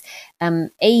 which is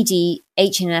ADHNF1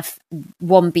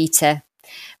 beta,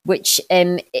 which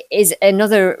is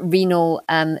another renal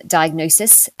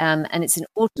diagnosis, and it's an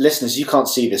listeners, you can't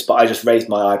see this, but I just raised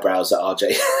my eyebrows at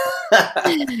RJ.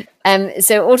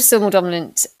 So autosomal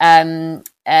dominant,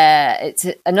 it's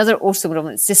another autosomal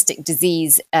dominant cystic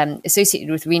disease associated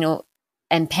with renal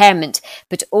impairment,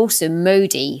 but also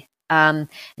MODY. And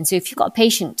so if you've got a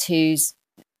patient who's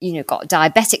got a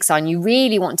diabetic sign, you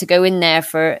really want to go in there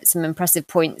for some impressive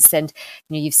points. And,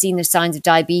 you've seen the signs of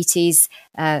diabetes,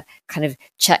 kind of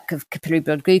check of capillary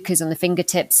blood glucose on the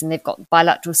fingertips, and they've got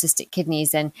bilateral cystic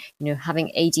kidneys. And,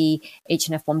 having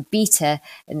ADHNF1 beta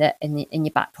in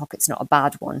your back pocket's not a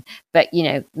bad one. But,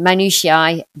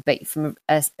 minutiae, but from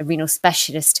a renal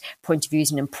specialist point of view,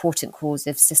 is an important cause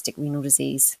of cystic renal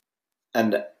disease.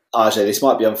 And RJ, this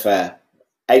might be unfair.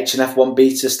 HNF1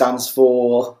 beta stands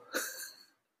for...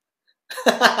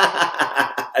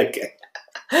 Okay.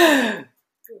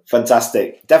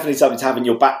 Fantastic. Definitely something to have in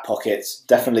your back pockets.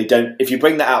 Definitely don't, if you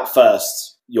bring that out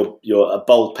first, you're a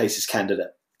bold PACES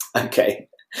candidate. Okay.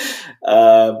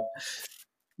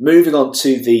 Moving on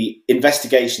to the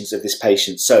investigations of this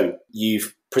patient. So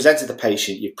you've presented the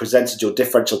patient, you've presented your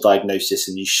differential diagnosis,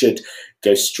 and you should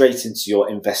go straight into your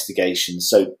investigation.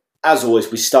 So as always,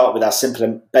 we start with our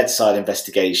simple bedside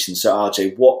investigation. So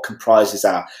RJ, what comprises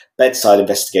our bedside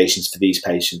investigations for these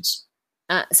patients?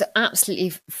 So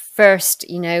absolutely, first,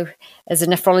 as a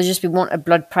nephrologist, we want a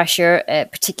blood pressure,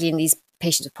 particularly in these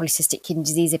patients with polycystic kidney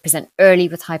disease. They present early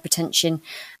with hypertension,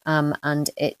 and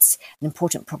it's an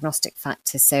important prognostic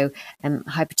factor. So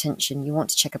hypertension, you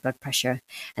want to check a blood pressure.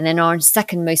 And then our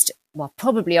second most,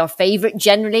 probably our favourite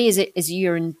generally is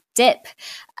urine dip.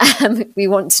 We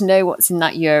want to know what's in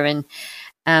that urine.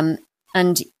 And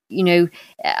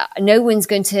no one's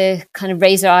going to kind of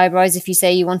raise their eyebrows if you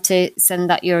say you want to send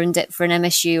that urine dip for an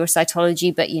MSU or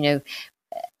cytology, but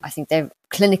I think they're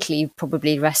clinically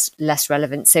probably less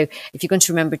relevant. So if you're going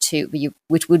to remember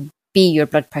which would be your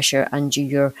blood pressure and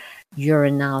your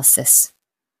urinalysis.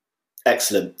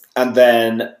 Excellent. And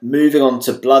then moving on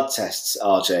to blood tests,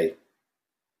 RJ.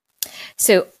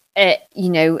 So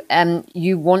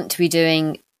you want to be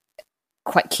doing,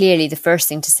 quite clearly, the first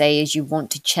thing to say is you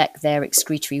want to check their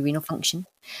excretory renal function.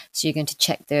 So you're going to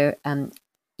check their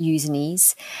U's and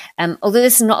E's. Although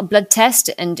this is not a blood test,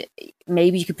 and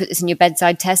maybe you could put this in your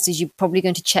bedside test, is you're probably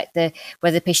going to check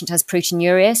whether the patient has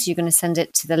proteinuria. So you're going to send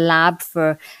it to the lab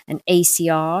for an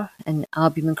ACR, an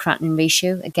albumin-creatinine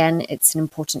ratio. Again, it's an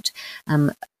important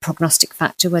prognostic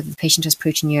factor whether the patient has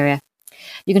proteinuria.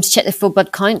 You're going to check the full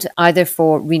blood count, either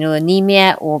for renal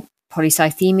anemia or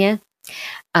polycythemia.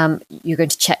 You're going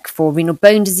to check for renal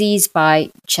bone disease by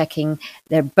checking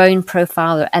their bone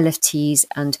profile, their LFTs,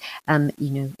 and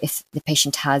if the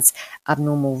patient has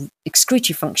abnormal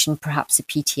excretory function, perhaps a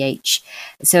PTH.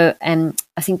 So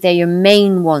I think they're your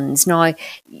main ones. Now,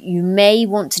 you may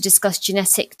want to discuss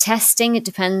genetic testing. It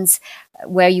depends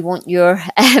where you want your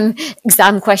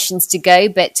exam questions to go,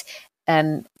 but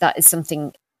that is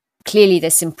something clearly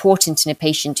that's important in a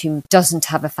patient who doesn't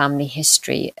have a family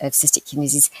history of cystic kidney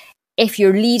disease. If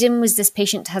your lead-in was this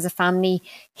patient has a family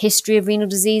history of renal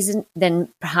disease, then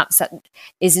perhaps that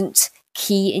isn't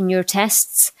key in your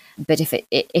tests. But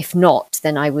if not,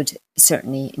 then I would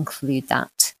certainly include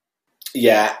that.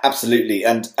 Yeah, absolutely.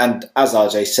 And as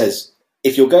RJ says,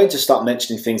 if you're going to start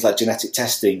mentioning things like genetic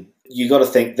testing, you got to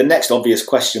think the next obvious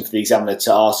question for the examiner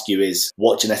to ask you is,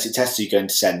 what genetic tests are you going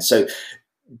to send? So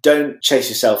don't chase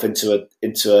yourself into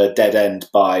a dead end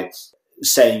by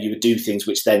saying you would do things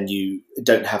which then you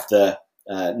don't have the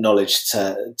knowledge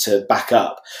to back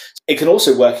up. It can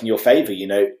also work in your favour.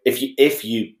 If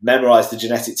you memorise the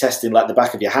genetic testing like the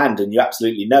back of your hand and you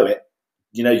absolutely know it,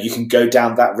 you can go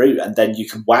down that route, and then you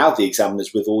can wow the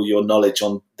examiners with all your knowledge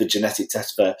on the genetic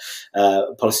test for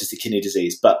polycystic kidney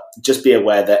disease. But just be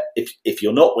aware that if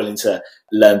you're not willing to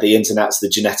learn the ins and outs of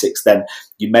the genetics, then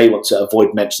you may want to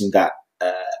avoid mentioning that.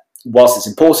 Whilst it's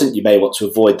important, you may want to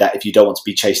avoid that if you don't want to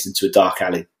be chased into a dark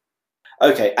alley.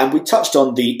 Okay, and we touched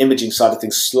on the imaging side of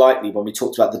things slightly when we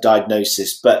talked about the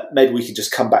diagnosis, but maybe we can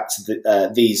just come back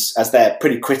to these, as they're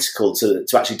pretty critical to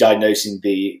actually diagnosing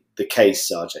the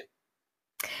case, RJ.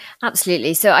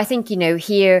 Absolutely. So I think,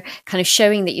 here kind of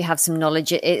showing that you have some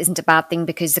knowledge, it isn't a bad thing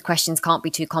because the questions can't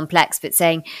be too complex, but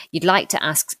saying you'd like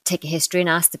to take a history and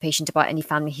ask the patient about any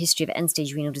family history of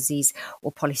end-stage renal disease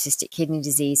or polycystic kidney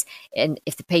disease. And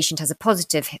if the patient has a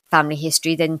positive family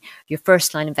history, then your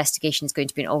first line investigation is going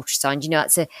to be an ultrasound.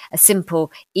 That's a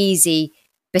simple, easy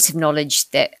bit of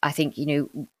knowledge that I think,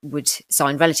 would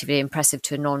sound relatively impressive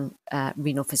to a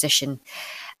non-renal physician.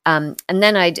 And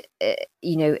then I'd,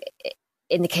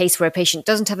 in the case where a patient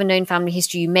doesn't have a known family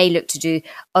history, you may look to do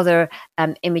other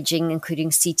imaging, including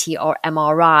CT or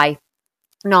MRI.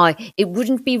 Now, it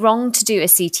wouldn't be wrong to do a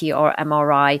CT or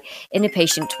MRI in a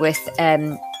patient with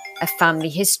a family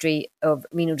history of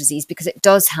renal disease because it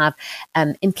does have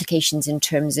implications in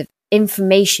terms of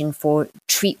information for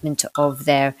treatment of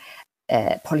their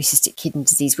polycystic kidney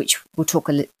disease, which we'll talk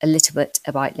a little bit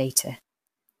about later.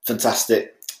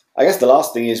 Fantastic. I guess the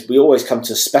last thing is we always come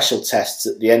to special tests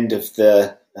at the end of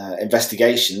the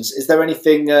investigations. Is there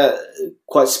anything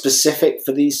quite specific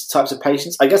for these types of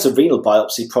patients? I guess a renal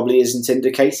biopsy probably isn't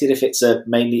indicated if it's a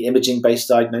mainly imaging-based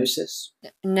diagnosis.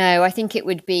 No, I think it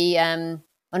would be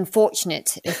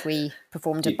unfortunate if we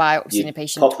performed a biopsy in a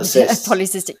patient with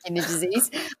polycystic kidney disease,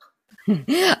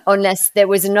 unless there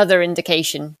was another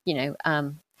indication,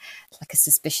 like a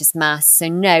suspicious mass. So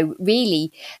no,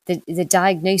 really, the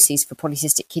diagnosis for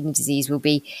polycystic kidney disease will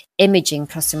be imaging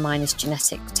plus or minus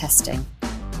genetic testing.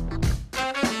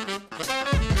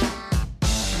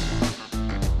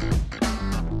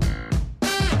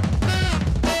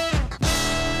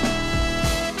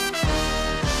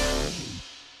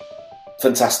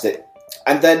 Fantastic.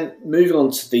 And then moving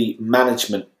on to the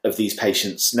management of these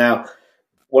patients. Now,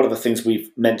 one of the things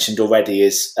we've mentioned already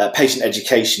is patient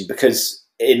education, because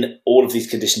in all of these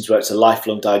conditions where it's a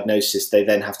lifelong diagnosis, they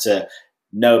then have to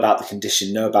know about the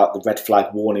condition, know about the red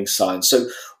flag warning signs. So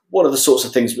what are the sorts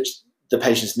of things which the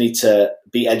patients need to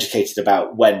be educated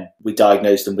about when we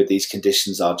diagnose them with these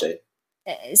conditions, RJ?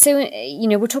 So,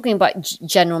 we're talking about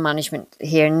general management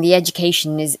here, and the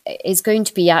education is going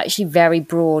to be actually very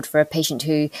broad for a patient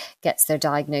who gets their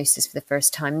diagnosis for the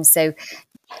first time. So,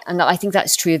 and I think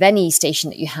that's true of any station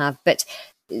that you have, but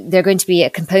they're going to be a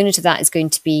component of that is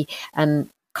going to be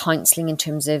counselling in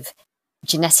terms of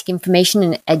genetic information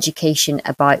and education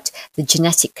about the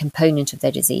genetic component of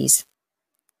their disease.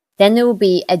 Then there will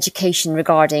be education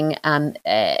regarding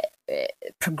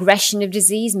progression of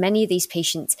disease. Many of these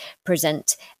patients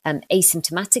present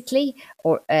asymptomatically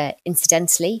or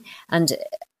incidentally, and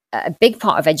a big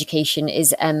part of education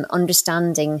is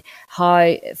understanding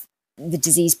how the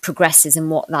disease progresses and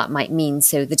what that might mean.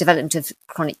 So the development of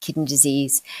chronic kidney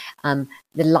disease, the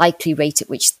likely rate at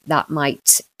which that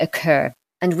might occur.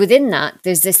 And within that,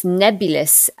 there's this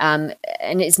nebulous, and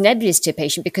it's nebulous to a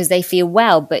patient because they feel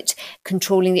well, but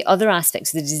controlling the other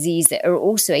aspects of the disease that are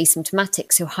also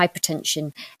asymptomatic, so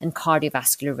hypertension and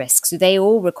cardiovascular risk. So they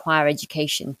all require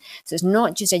education. So it's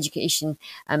not just education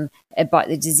about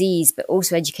the disease, but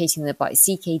also educating them about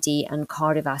CKD and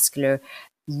cardiovascular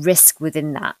risk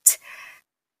within that.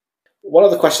 One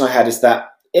other question I had is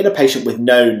that in a patient with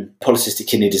known polycystic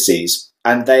kidney disease,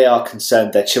 and they are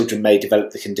concerned their children may develop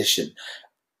the condition,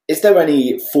 is there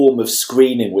any form of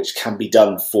screening which can be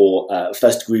done for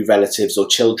first-degree relatives or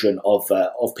children of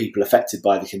people affected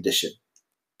by the condition?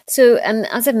 So,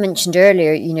 as I mentioned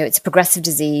earlier, it's a progressive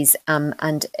disease,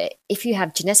 and if you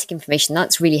have genetic information,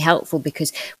 that's really helpful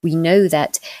because we know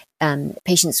that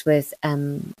patients with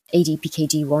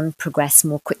ADPKD1 progress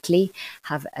more quickly,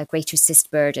 have a greater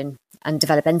cyst burden, and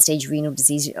develop end-stage renal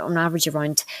disease on average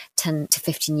around 10 to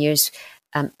 15 years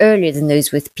earlier than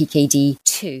those with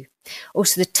PKD2.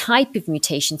 Also, the type of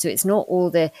mutation, so it's not all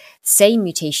the same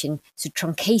mutation, so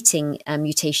truncating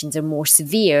mutations are more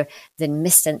severe than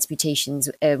missense mutations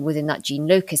within that gene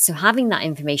locus. So having that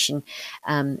information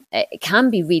it can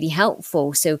be really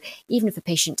helpful. So even if a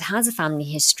patient has a family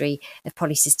history of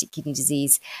polycystic kidney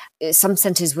disease, some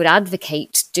centres would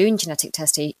advocate doing genetic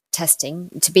testing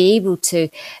to be able to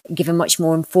give a much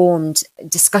more informed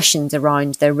discussions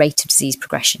around the rate of disease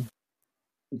progression.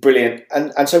 Brilliant.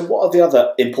 And so what are the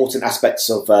other important aspects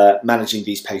of managing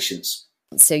these patients?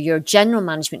 So your general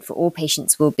management for all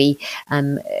patients will be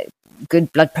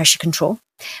good blood pressure control,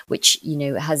 which,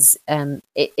 has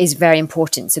it is very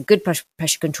important. So good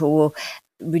pressure control will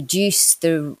reduce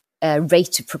the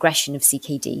rate of progression of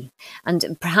CKD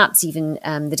and perhaps even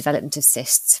the development of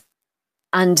cysts.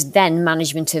 And then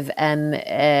management of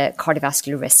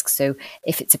cardiovascular risk. So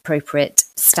if it's appropriate,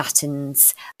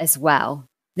 statins as well.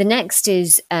 The next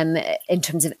is, in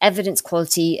terms of evidence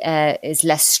quality, is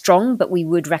less strong, but we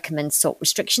would recommend salt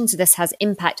restriction. So this has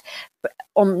impact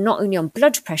on not only on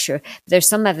blood pressure, but there's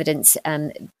some evidence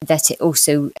that it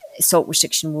also, salt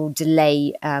restriction will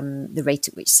delay the rate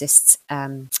at which cysts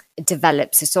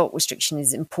develop. So salt restriction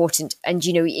is important. And,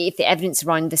 if the evidence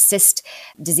around the cyst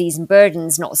disease and burden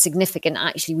is not significant,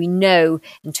 actually we know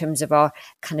in terms of our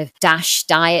kind of DASH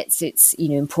diets, it's,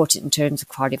 important in terms of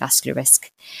cardiovascular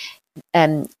risk.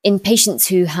 In patients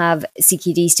who have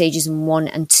CKD stages 1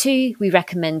 and 2, we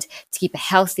recommend to keep a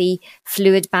healthy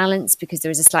fluid balance because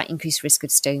there is a slight increased risk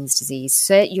of Stone's disease.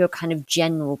 So your kind of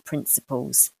general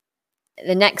principles.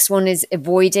 The next one is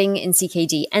avoiding in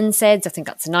CKD NSAIDs. I think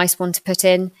that's a nice one to put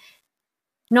in.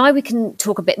 Now we can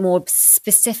talk a bit more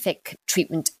specific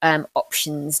treatment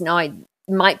options. Now, it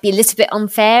might be a little bit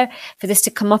unfair for this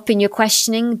to come up in your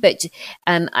questioning, but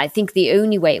I think the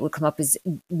only way it will come up is,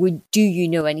 do you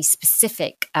know any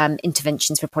specific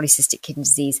interventions for polycystic kidney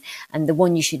disease? And the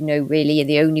one you should know really, and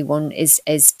the only one is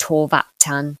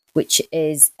tolvaptan, which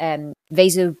is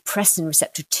vasopressin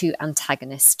receptor 2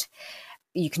 antagonist.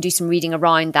 You can do some reading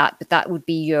around that, but that would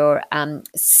be your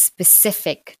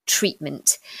specific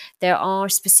treatment. There are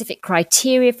specific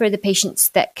criteria for the patients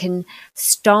that can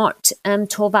start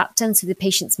tolvaptan. So the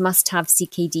patients must have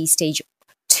CKD stage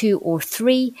 2 or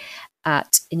 3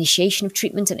 at initiation of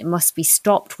treatment, and it must be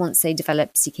stopped once they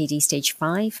develop CKD stage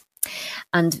 5.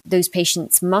 And those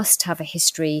patients must have a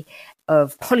history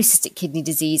of polycystic kidney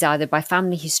disease, either by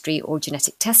family history or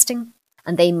genetic testing.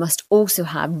 And they must also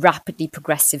have rapidly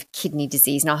progressive kidney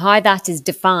disease. Now, how that is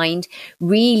defined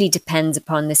really depends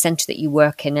upon the centre that you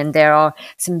work in. And there are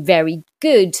some very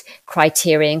good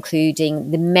criteria,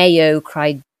 including the Mayo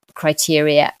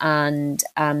criteria and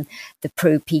the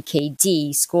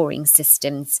PRO-PKD scoring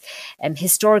systems.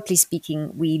 Historically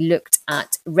speaking, we looked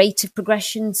at rate of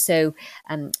progression. So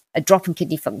a drop in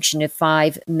kidney function of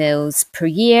 5 mils per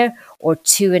year, or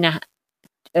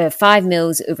 5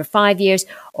 mils over 5 years,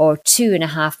 or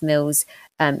 2.5 mils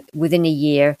within a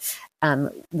year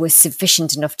was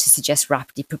sufficient enough to suggest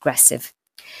rapidly progressive.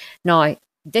 Now,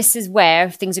 this is where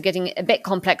things are getting a bit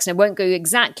complex, and I won't go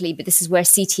exactly, but this is where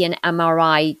CT and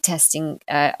MRI testing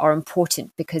are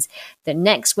important, because the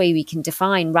next way we can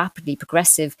define rapidly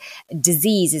progressive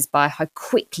disease is by how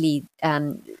quickly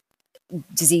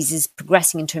disease is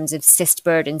progressing in terms of cyst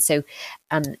burden. So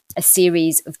a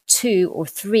series of 2 or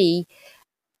 3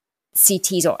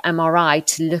 CTs or MRI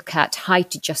to look at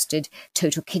height-adjusted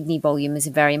total kidney volume is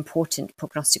a very important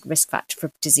prognostic risk factor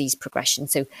for disease progression.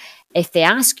 So if they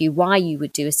ask you why you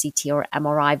would do a CT or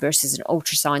MRI versus an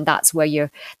ultrasound, that's where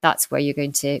you're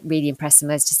going to really impress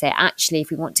them, as to say, actually, if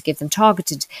we want to give them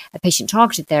a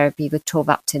patient-targeted therapy with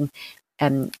tolvaptan,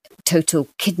 total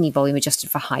kidney volume adjusted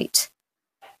for height.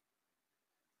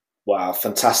 Wow,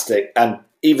 fantastic. And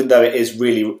even though it is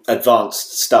really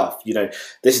advanced stuff,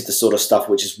 this is the sort of stuff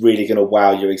which is really going to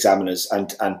wow your examiners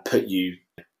and put you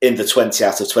in the 20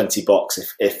 out of 20 box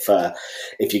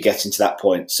if you get into that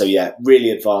point. So yeah,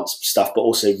 really advanced stuff, but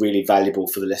also really valuable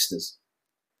for the listeners.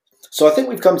 So I think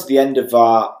we've come to the end of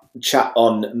our chat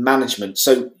on management.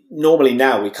 So normally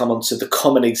now we come on to the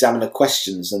common examiner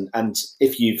questions, and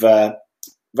if you've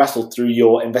rattled through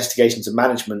your investigations of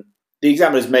management, the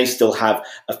examiners may still have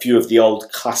a few of the old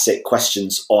classic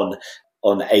questions on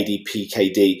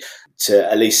ADPKD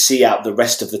to at least see out the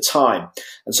rest of the time.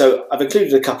 And so I've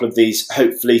included a couple of these,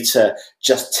 hopefully to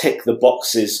just tick the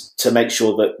boxes to make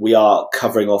sure that we are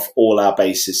covering off all our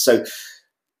bases. So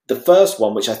the first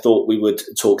one, which I thought we would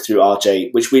talk through,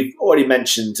 RJ, which we've already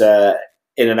mentioned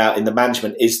in and out in the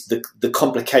management, is the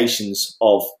complications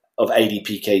of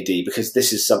ADPKD, because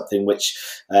this is something which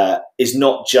is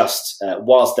not just,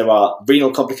 whilst there are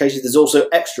renal complications, there's also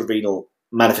extra-renal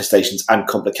manifestations and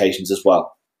complications as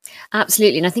well.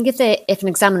 Absolutely. And I think if an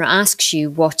examiner asks you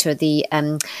what are the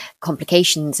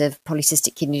complications of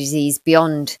polycystic kidney disease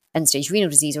beyond end-stage renal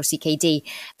disease or CKD,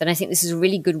 then I think this is a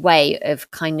really good way of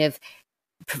kind of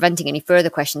preventing any further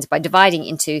questions by dividing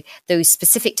into those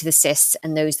specific to the cysts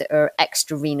and those that are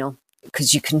extra-renal,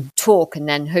 because you can talk and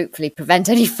then hopefully prevent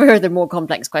any further more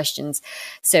complex questions.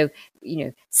 So,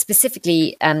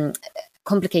 specifically,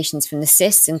 complications from the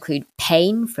cysts include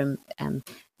pain from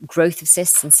growth of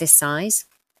cysts and cyst size.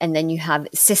 And then you have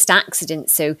cyst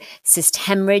accidents, so cyst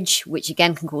hemorrhage, which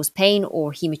again can cause pain,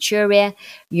 or hematuria,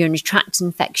 urinary tract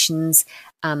infections,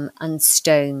 and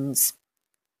stones.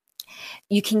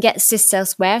 You can get cysts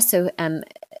elsewhere, so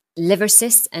liver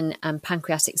cysts and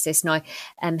pancreatic cysts. Now,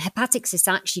 hepatic cysts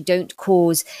actually don't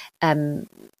cause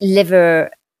liver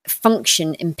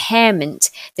function impairment.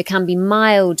 There can be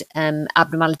mild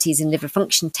abnormalities in liver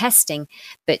function testing,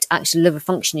 but actual liver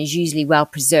function is usually well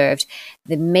preserved.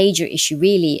 The major issue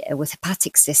really with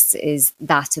hepatic cysts is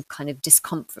that of kind of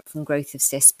discomfort from growth of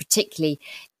cysts, particularly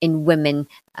in women,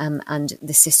 and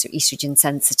the cysts are estrogen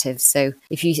sensitive. So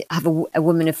if you have a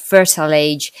woman of fertile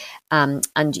age and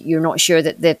you're not sure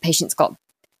that the patient's got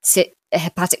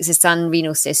hepatic cysts and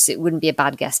renal cysts, it wouldn't be a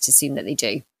bad guess to assume that they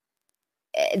do.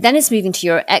 Then it's moving to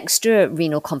your extra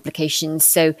renal complications.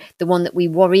 So the one that we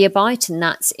worry about, and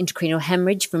that's intracranial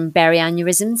hemorrhage from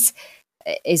baryaneurysms,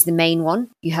 is the main one.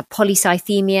 You have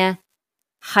polycythemia,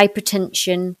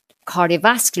 hypertension,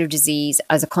 cardiovascular disease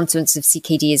as a consequence of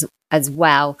CKD as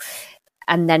well,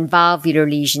 and then valvular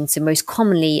lesions. So most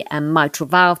commonly mitral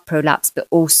valve prolapse, but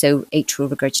also atrial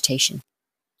regurgitation.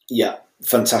 Yeah,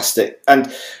 fantastic.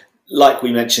 And like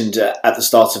we mentioned at the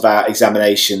start of our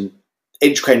examination,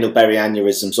 intracranial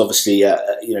baryaneurysms obviously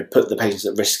put the patients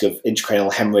at risk of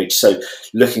intracranial hemorrhage. So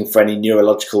looking for any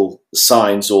neurological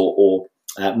signs or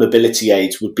mobility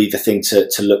aids would be the thing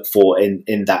to look for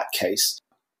in that case.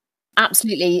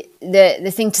 Absolutely.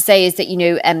 The thing to say is that,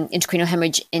 intracranial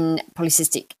hemorrhage in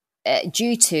polycystic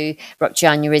due to rupture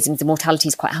aneurysms, the mortality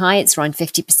is quite high. It's around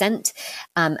 50%.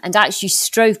 And actually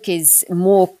stroke is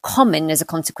more common as a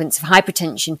consequence of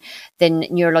hypertension than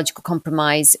neurological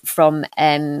compromise from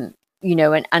an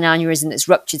aneurysm that's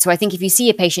ruptured. So I think if you see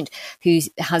a patient who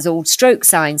has old stroke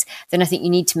signs, then I think you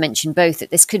need to mention both,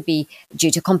 that this could be due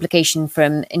to complication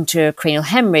from intracranial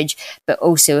hemorrhage, but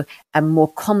also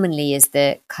more commonly is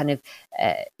the kind of,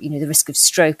 the risk of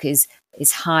stroke is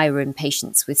higher in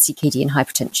patients with CKD and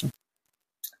hypertension.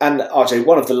 And RJ,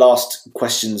 one of the last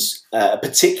questions,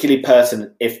 particularly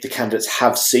pertinent if the candidates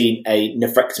have seen a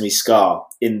nephrectomy scar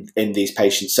in these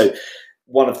patients. So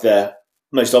one of the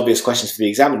most obvious questions for the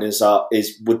examiners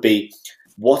would be,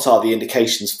 what are the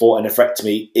indications for a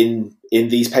nephrectomy in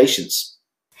these patients?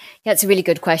 Yeah, it's a really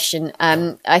good question.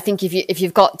 I think if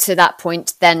you've got to that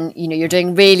point, then you're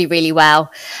doing really, really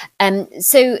well.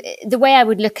 So the way I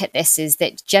would look at this is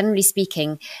that generally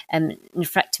speaking,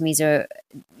 nephrectomies are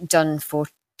done for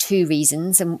two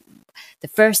reasons. And the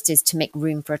first is to make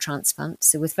room for a transplant.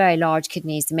 So with very large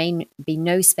kidneys, there may be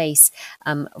no space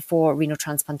for renal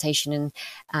transplantation.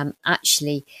 And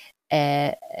actually,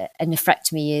 a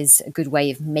nephrectomy is a good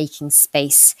way of making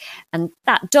space. And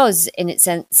that does, in its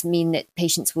sense, mean that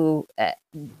patients will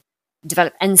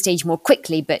develop end stage more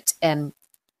quickly, but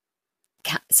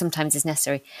sometimes is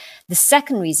necessary. The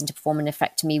second reason to perform a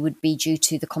nephrectomy would be due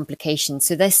to the complications.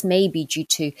 So this may be due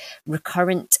to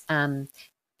recurrent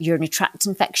urinary tract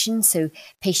infection. So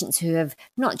patients who have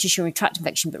not just urinary tract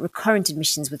infection, but recurrent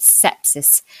admissions with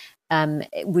sepsis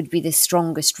would be the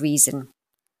strongest reason.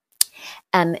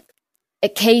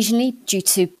 Occasionally, due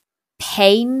to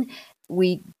pain,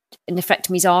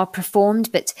 nephrectomies are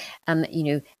performed, but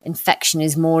infection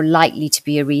is more likely to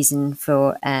be a reason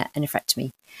for a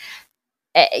nephrectomy.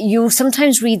 You'll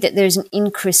sometimes read that there's an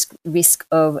increased risk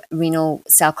of renal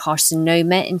cell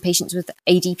carcinoma in patients with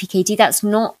ADPKD. That's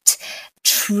not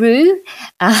true.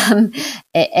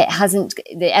 It hasn't.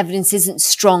 The evidence isn't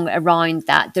strong around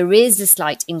that. There is a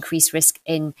slight increased risk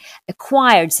in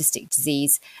acquired cystic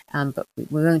disease, but we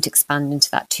won't expand into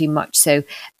that too much. So,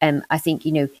 I think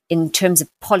in terms of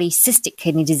polycystic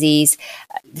kidney disease,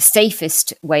 the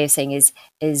safest way of saying is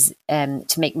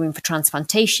to make room for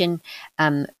transplantation.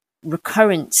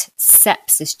 Recurrent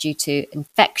sepsis due to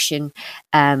infection,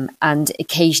 and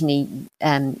occasionally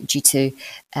due to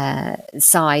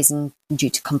size and due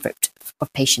to comfort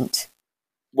of patient.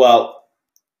 Well,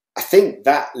 I think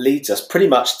that leads us pretty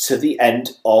much to the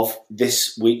end of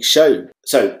this week's show.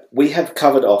 So we have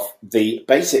covered off the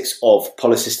basics of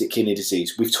polycystic kidney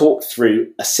disease. We've talked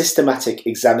through a systematic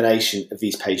examination of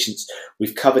these patients.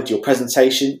 We've covered your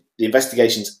presentation, the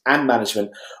investigations and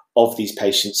management of these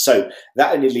patients. So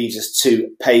that only leaves us to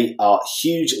pay our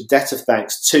huge debt of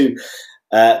thanks to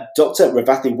Dr.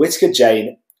 Revathi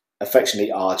Whitaker-Jain,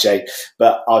 affectionately RJ.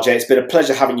 But RJ, it's been a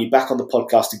pleasure having you back on the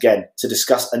podcast again to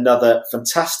discuss another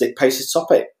fantastic PACES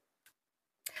topic.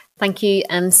 Thank you,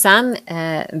 Sam.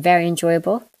 Very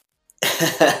enjoyable.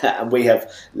 And we have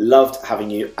loved having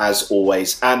you as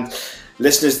always. And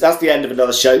listeners, that's the end of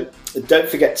another show. Don't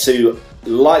forget to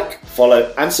like,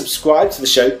 follow and subscribe to the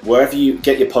show wherever you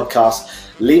get your podcasts.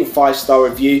 Leave a 5-star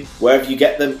review wherever you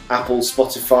get them, Apple,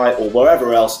 Spotify or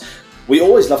wherever else. We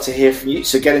always love to hear from you,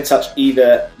 so get in touch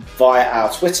either via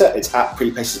our Twitter, it's at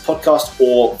Pre-Paces Podcast,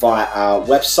 or via our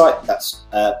website, that's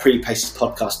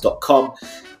prepacespodcast.com.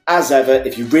 As ever,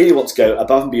 if you really want to go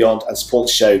above and beyond and support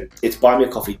the show, it's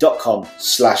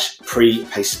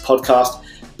buymeacoffee.com/Pre-Paces Podcast.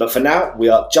 But for now, we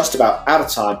are just about out of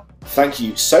time. Thank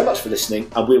you so much for listening,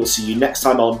 and we will see you next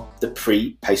time on the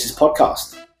Pre-Paces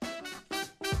podcast.